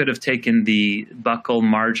I could have taken the buccal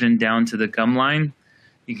margin down to the gum line.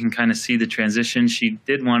 You can kind of see the transition. She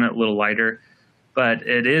did want it a little lighter, but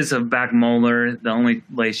it is a back molar. The only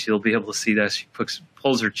place you'll be able to see that, she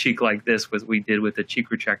pulls her cheek like this, what we did with the cheek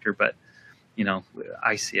retractor, but you know,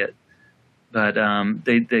 I see it. But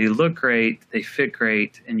they look great, they fit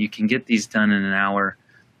great, and you can get these done in an hour.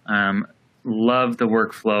 Love the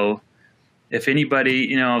workflow. If anybody,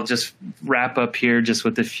 you know, I'll just wrap up here just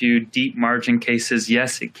with a few deep margin cases.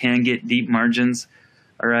 Yes, it can get deep margins.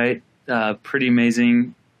 All right. Pretty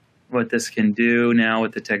amazing what this can do now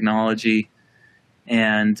with the technology.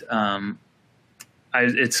 And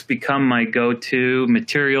it's become my go-to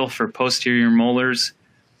material for posterior molars.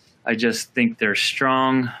 I just think they're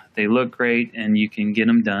strong, they look great, and you can get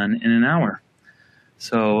them done in an hour.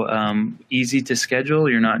 So easy to schedule.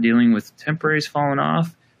 You're not dealing with temporaries falling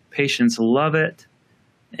off. Patients love it,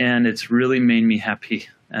 and it's really made me happy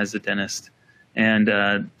as a dentist, and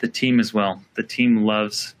the team as well. The team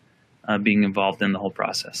loves being involved in the whole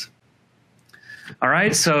process. All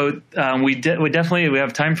right, so we definitely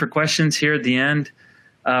have time for questions here at the end.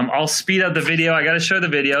 I'll speed up the video. I got to show the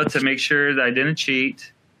video to make sure that I didn't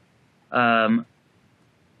cheat. Let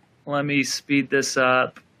me speed this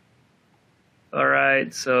up. All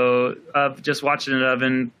right, so just watching an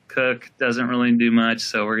oven cook doesn't really do much,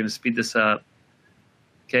 so we're going to speed this up.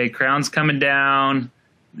 Okay, crown's coming down.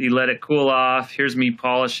 You let it cool off. Here's me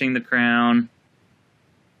polishing the crown.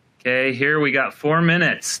 Okay, here we got 4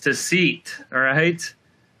 minutes to seat. All right,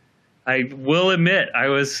 I will admit I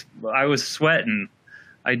was sweating.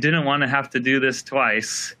 I didn't want to have to do this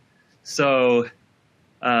twice, so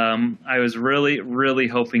I was really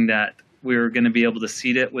hoping that we were going to be able to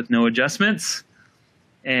seat it with no adjustments.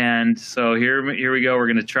 And so here we go. We're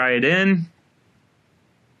going to try it in.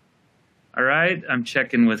 All right, I'm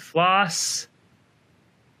checking with floss.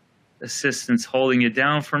 Assistant's holding it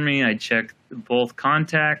down for me. I check both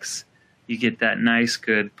contacts. You get that nice,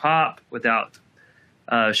 good pop without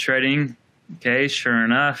shredding. Okay, sure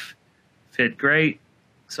enough, fit great.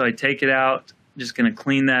 So I take it out. I'm just going to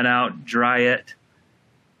clean that out, dry it.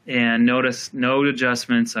 And notice no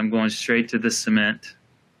adjustments. I'm going straight to the cement.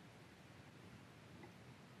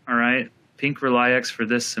 All right, pink Reliax for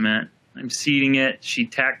this cement. I'm seating it. She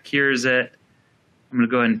tack cures it. I'm going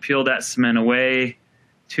to go ahead and peel that cement away.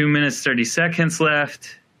 2 minutes, 30 seconds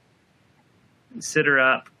left. Sit her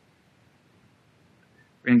up.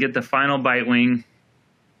 We're going to get the final bite wing.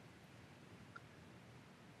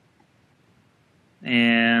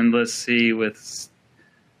 And let's see,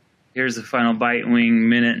 here's the final bite wing,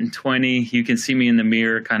 1:20. You can see me in the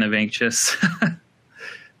mirror, kind of anxious.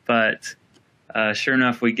 But sure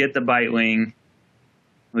enough, we get the bite wing,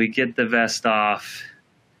 we get the vest off,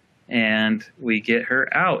 and we get her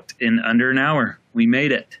out in under an hour. We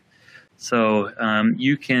made it. So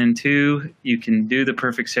you can too. You can do the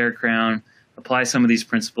perfect CEREC crown, apply some of these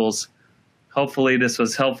principles. Hopefully this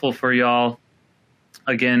was helpful for y'all.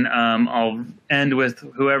 Again, I'll end with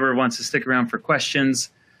whoever wants to stick around for questions.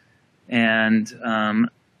 And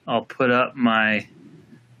I'll put up my,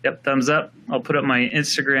 thumbs up. I'll put up my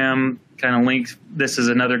Instagram kind of link. This is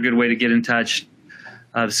another good way to get in touch.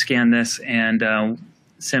 Scan this and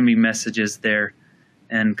send me messages there.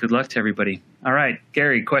 And good luck to everybody. All right,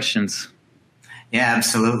 Gary, questions? Yeah,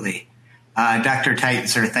 absolutely. Dr.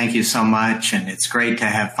 Titensor, thank you so much. And it's great to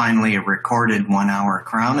have finally a recorded 1 hour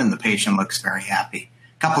crown, and the patient looks very happy.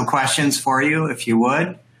 A couple of questions for you, if you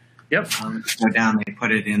would. Yep. Go down, they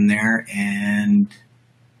put it in there, and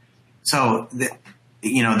So,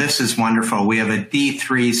 this is wonderful. We have a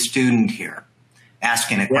D3 student here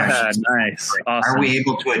asking a question. Nice. Awesome. Are we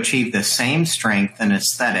able to achieve the same strength and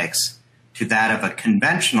aesthetics to that of a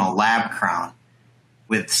conventional lab crown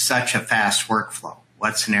with such a fast workflow?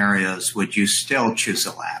 What scenarios would you still choose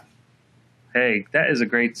a lab? Hey, that is a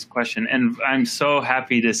great question. And I'm so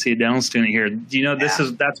happy to see a dental student here. Do you know,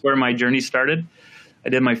 that's where my journey started. I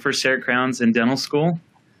did my first CEREC crowns in dental school.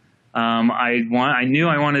 I knew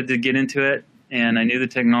I wanted to get into it, and I knew the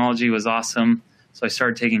technology was awesome. So I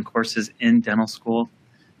started taking courses in dental school.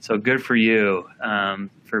 So good for you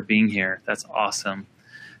for being here. That's awesome.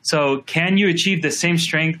 So can you achieve the same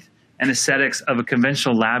strength and aesthetics of a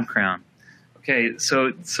conventional lab crown? Okay,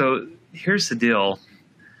 so here's the deal.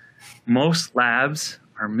 Most labs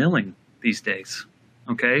are milling these days,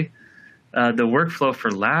 okay? The workflow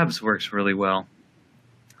for labs works really well.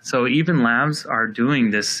 So even labs are doing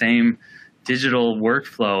this same digital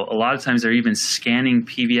workflow. A lot of times they're even scanning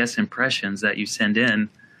PVS impressions that you send in,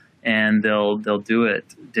 and they'll do it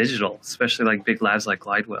digital, especially like big labs like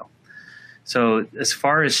Glidewell. So as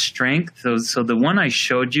far as strength, so the one I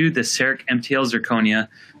showed you, the CEREC MTL zirconia,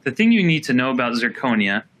 the thing you need to know about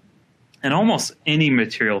zirconia, and almost any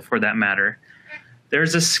material for that matter,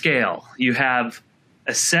 there's a scale. You have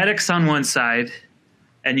aesthetics on one side,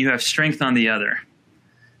 and you have strength on the other.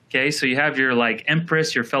 Okay, so you have your like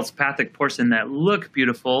Empress, your feldspathic porcelain that look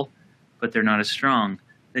beautiful, but they're not as strong.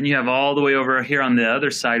 Then you have all the way over here on the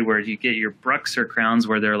other side where you get your Bruxer crowns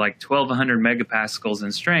where they're like 1,200 megapascals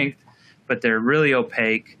in strength, but they're really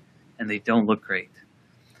opaque and they don't look great.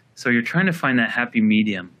 So you're trying to find that happy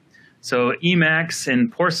medium. So Emax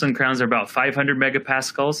and porcelain crowns are about 500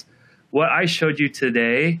 megapascals. What I showed you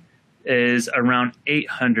today is around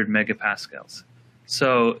 800 megapascals.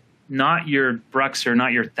 So not your Bruxer,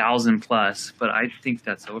 not your 1,000 plus, but I think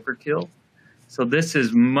that's overkill. So this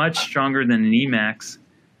is much stronger than an Emax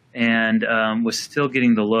and was still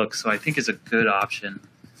getting the look. So I think it's a good option.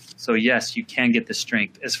 So yes, you can get the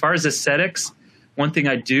strength. As far as aesthetics, one thing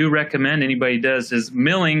I do recommend anybody does is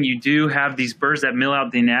milling. You do have these burrs that mill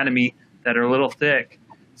out the anatomy that are a little thick.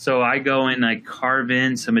 So I go and I carve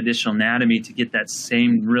in some additional anatomy to get that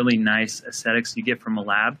same really nice aesthetics you get from a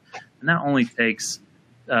lab. And that only takes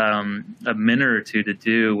a minute or two to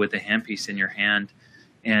do with a handpiece in your hand.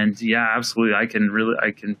 And yeah, absolutely. I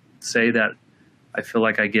can say that I feel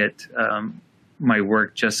like I get my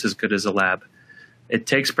work just as good as a lab. It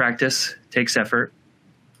takes practice, takes effort.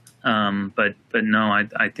 But no,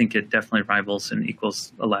 I think it definitely rivals and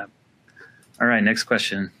equals a lab. All right, next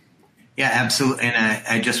question. Yeah, absolutely. And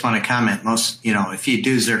I just want to comment, if you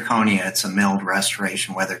do zirconia, it's a milled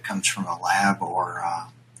restoration, whether it comes from a lab or,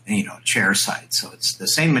 chair side. So it's the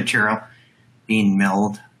same material being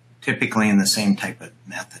milled, typically in the same type of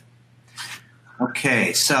method.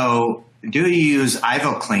 Okay, so do you use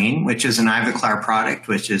IvoClean, which is an Ivoclar product,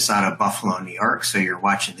 which is out of Buffalo, New York? So you're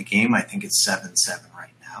watching the game. I think it's 7-7 right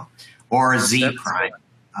now. Or Z Prime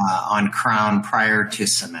on crown prior to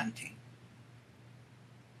cementing.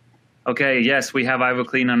 Okay, yes, we have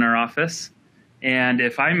IvoClean on our office. And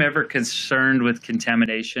if I'm ever concerned with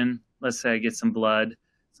contamination, let's say I get some blood,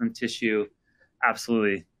 some tissue,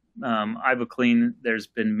 absolutely. IvoClean, there's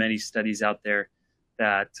been many studies out there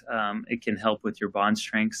that it can help with your bond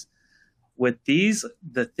strengths. With these,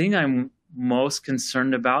 the thing I'm most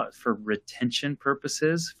concerned about for retention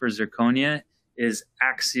purposes for zirconia is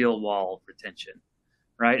axial wall retention,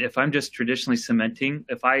 right? If I'm just traditionally cementing,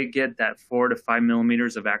 if I get that 4 to 5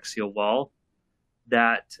 millimeters of axial wall,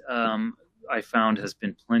 that I found has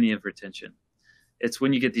been plenty of retention. It's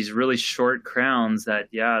when you get these really short crowns that,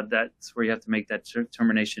 that's where you have to make that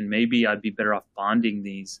determination. Maybe I'd be better off bonding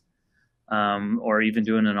these or even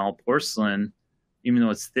doing an all porcelain, even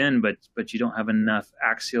though it's thin, but you don't have enough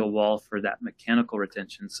axial wall for that mechanical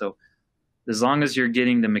retention. So as long as you're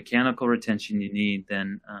getting the mechanical retention you need,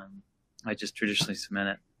 then I just traditionally cement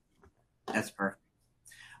it. That's perfect.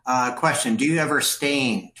 Question, do you ever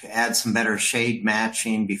stain to add some better shade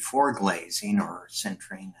matching before glazing or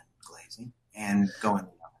sintering and glazing and go in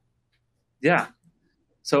the oven? Yeah.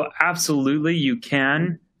 So absolutely you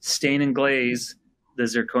can stain and glaze the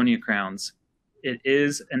zirconia crowns. It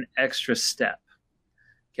is an extra step.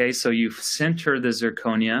 Okay, so you center the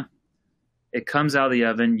zirconia. It comes out of the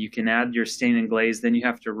oven. You can add your stain and glaze. Then you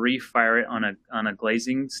have to refire it on a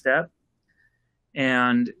glazing step.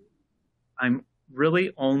 And I'm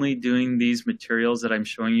really only doing these materials that I'm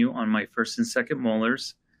showing you on my first and second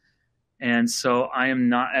molars. And so I am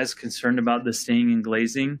not as concerned about the staining and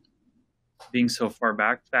glazing being so far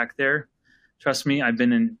back there. Trust me, I've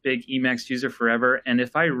been a big Emax user forever. And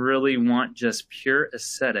if I really want just pure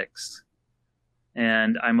aesthetics,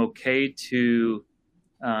 and I'm okay to,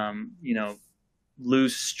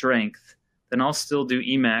 lose strength, then I'll still do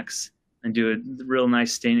Emax and do a real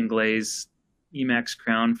nice stain and glaze Emax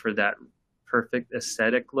crown for that perfect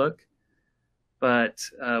aesthetic look. But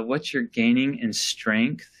what you're gaining in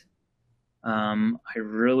strength, I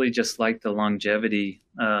really just like the longevity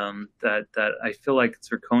that I feel like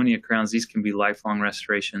zirconia crowns, these can be lifelong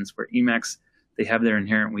restorations, where Emax, they have their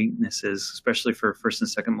inherent weaknesses, especially for first and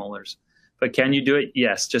second molars. But can you do it?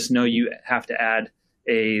 Yes. Just know you have to add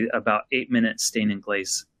about 8-minute stain and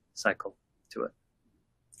glaze cycle to it.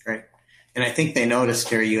 Great. And I think they noticed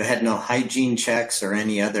here you had no hygiene checks or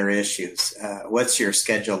any other issues. What's your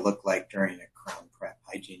schedule look like during a crown prep?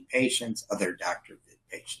 Hygiene patients, other doctor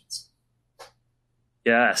patients?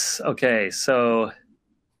 Yes. Okay. So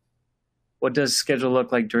what does schedule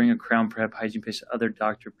look like during a crown prep, hygiene patient, other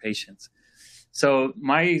doctor patients? So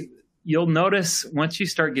you'll notice once you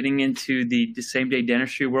start getting into the same day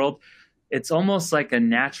dentistry world, it's almost like a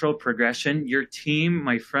natural progression. Your team,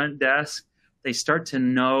 my front desk, they start to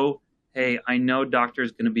know, hey, I know doctor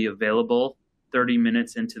is going to be available 30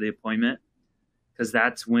 minutes into the appointment, because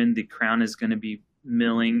that's when the crown is going to be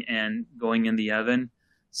milling and going in the oven.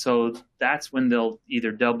 So that's when they'll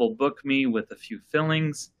either double book me with a few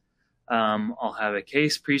fillings. I'll have a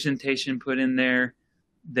case presentation put in there.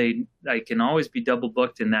 I can always be double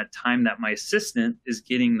booked in that time that my assistant is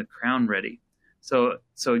getting the crown ready. So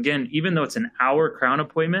again, even though it's an hour crown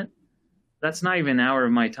appointment, that's not even an hour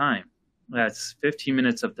of my time. That's 15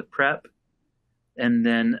 minutes of the prep, and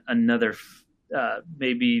then another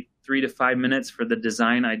maybe 3 to 5 minutes for the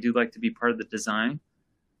design. I do like to be part of the design,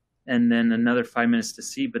 and then another 5 minutes to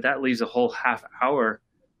see. But that leaves a whole half hour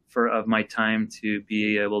of my time to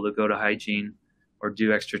be able to go to hygiene or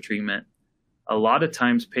do extra treatment. A lot of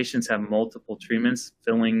times patients have multiple treatments,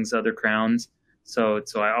 fillings, other crowns. So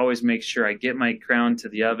I always make sure I get my crown to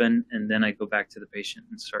the oven, and then I go back to the patient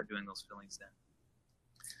and start doing those fillings then.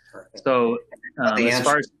 Perfect. So as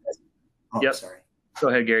far as, yep. Sorry. Go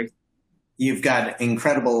ahead, Gary. You've got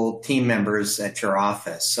incredible team members at your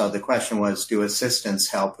office. So the question was, do assistants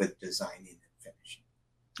help with designing and finishing?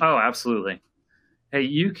 Oh, absolutely. Hey,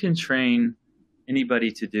 you can train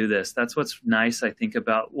anybody to do this. That's what's nice, I think,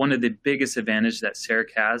 about one of the biggest advantages that CEREC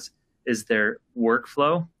has is their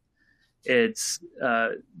workflow. It's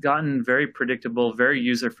gotten very predictable, very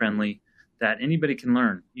user-friendly, that anybody can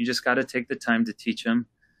learn. You just got to take the time to teach them.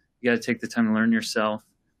 You got to take the time to learn yourself.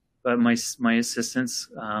 But my assistants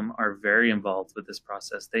are very involved with this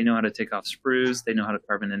process. They know how to take off sprues. They know how to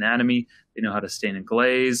carve an anatomy. They know how to stain and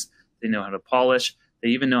glaze. They know how to polish. They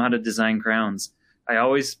even know how to design crowns. I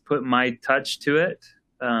always put my touch to it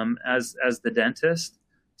as the dentist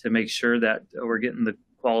to make sure that we're getting the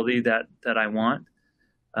quality that I want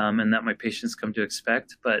and that my patients come to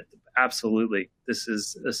expect. But absolutely,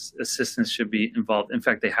 assistants should be involved. In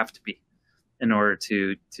fact, they have to be in order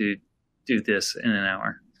to do this in an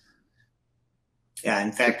hour. Yeah,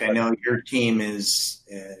 in fact, I know your team is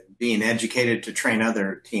being educated to train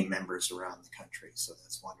other team members around the country, so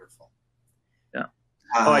that's wonderful. Yeah.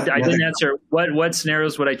 I didn't answer what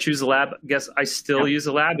scenarios would I choose a lab? I guess I still use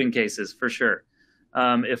a lab in cases for sure.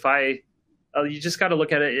 You just got to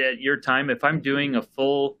look at it at your time. If I'm doing a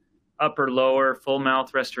full upper lower full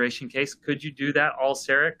mouth restoration case, could you do that all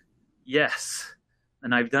CEREC? Yes,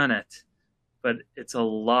 and I've done it, but it's a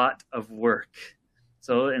lot of work.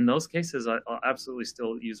 So in those cases, I'll absolutely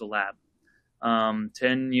still use a lab.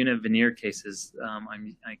 10-unit veneer cases,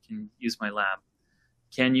 I can use my lab.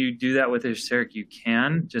 Can you do that with a CEREC? You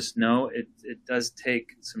can. Just know it does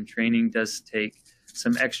take some training, does take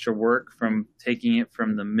some extra work from taking it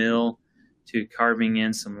from the mill to carving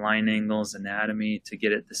in some line angles, anatomy to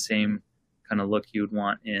get it the same kind of look you would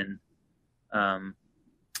want in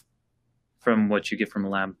from what you get from a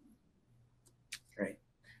lab. Great.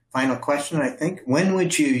 Final question, I think. When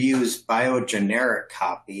would you use biogeneric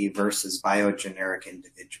copy versus biogeneric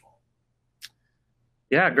individual?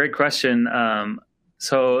 Yeah, great question.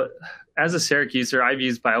 So as a CEREC user, I've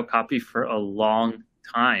used biocopy for a long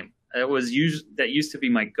time. That used to be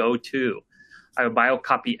my go-to. I would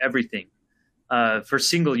biocopy everything for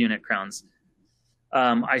single unit crowns.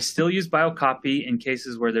 I still use biocopy in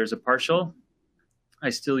cases where there's a partial. I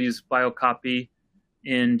still use biocopy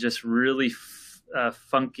in just really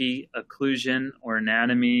funky occlusion or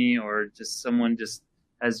anatomy, or just someone just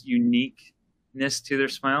has uniqueness to their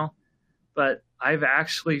smile. But I've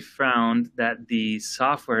actually found that the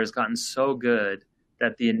software has gotten so good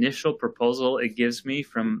that the initial proposal it gives me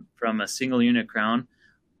from a single unit crown,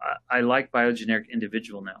 I like biogeneric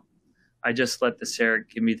individual now. I just let the CEREC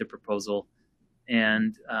give me the proposal.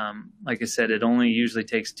 And like I said, it only usually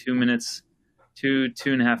takes 2 minutes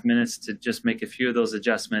two and a half minutes to just make a few of those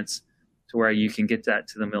adjustments to where you can get that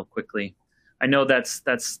to the mill quickly. I know that's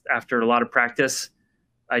after a lot of practice.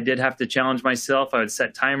 I did have to challenge myself. I would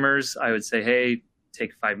set timers. I would say, hey,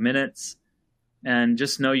 take 5 minutes, and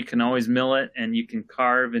just know you can always mill it, and you can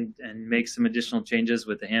carve and make some additional changes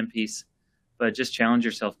with the handpiece. But just challenge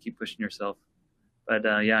yourself, keep pushing yourself. But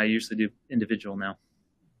yeah, I usually do individual now.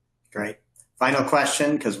 Great. Final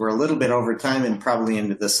question, because we're a little bit over time and probably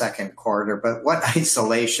into the second quarter, but what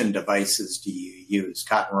isolation devices do you use?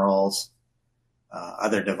 Cotton rolls,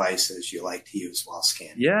 other devices you like to use while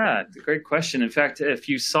scanning? Yeah, great question. In fact, if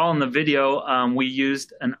you saw in the video, we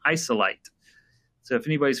used an isolite. So if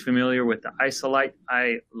anybody's familiar with the isolite,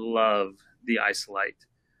 I love the isolite.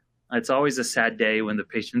 It's always a sad day when the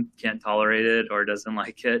patient can't tolerate it or doesn't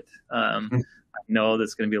like it. I know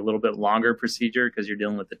that's going to be a little bit longer procedure because you're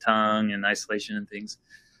dealing with the tongue and isolation and things.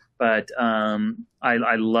 But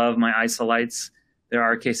I love my isolites. There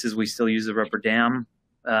are cases we still use a rubber dam.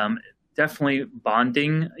 Definitely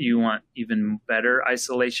bonding, you want even better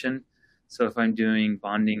isolation. So if I'm doing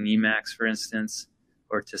bonding Emax, for instance,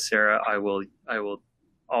 or Tessera, I will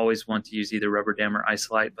always want to use either rubber dam or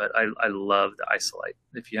isolite, but I love the isolite.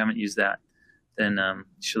 If you haven't used that, then you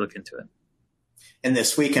should look into it. And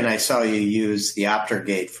this weekend, I saw you use the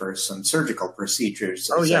Optergate for some surgical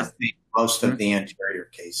procedures. Oh, yeah. I think most of the anterior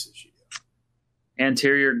cases you do.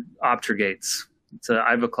 Anterior Optergates. It's an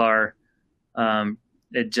Ivoclar.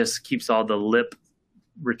 It just keeps all the lip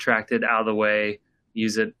retracted out of the way.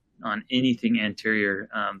 Use it on anything anterior.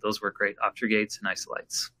 Those work great. Optergates and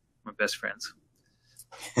isolites. My best friends.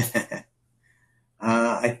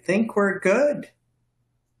 I think we're good.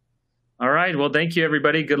 All right. Well, thank you,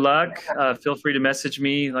 everybody. Good luck. Feel free to message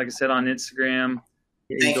me, like I said, on Instagram.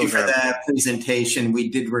 Thank you for that presentation. We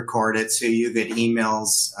did record it, so you get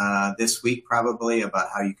emails this week probably about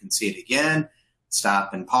how you can see it again.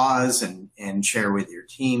 Stop and pause and share with your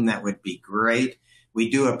team. That would be great. We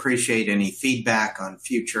do appreciate any feedback on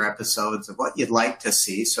future episodes of what you'd like to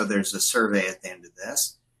see. So there's a survey at the end of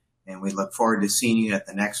this. And we look forward to seeing you at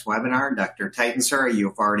the next webinar. Dr. Titensor,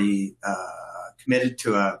 you've already committed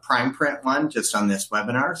to a prime print one just on this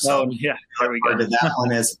webinar. So yeah, there we go. To that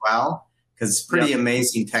one as well, because it's pretty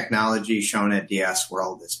amazing technology shown at DS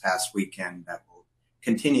World this past weekend that will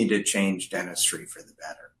continue to change dentistry for the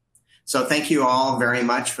better. So thank you all very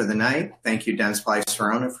much for the night. Thank you, Dentsply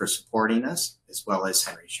Sirona, for supporting us, as well as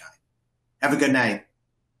Henry Schein. Have a good night.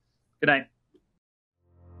 Good night.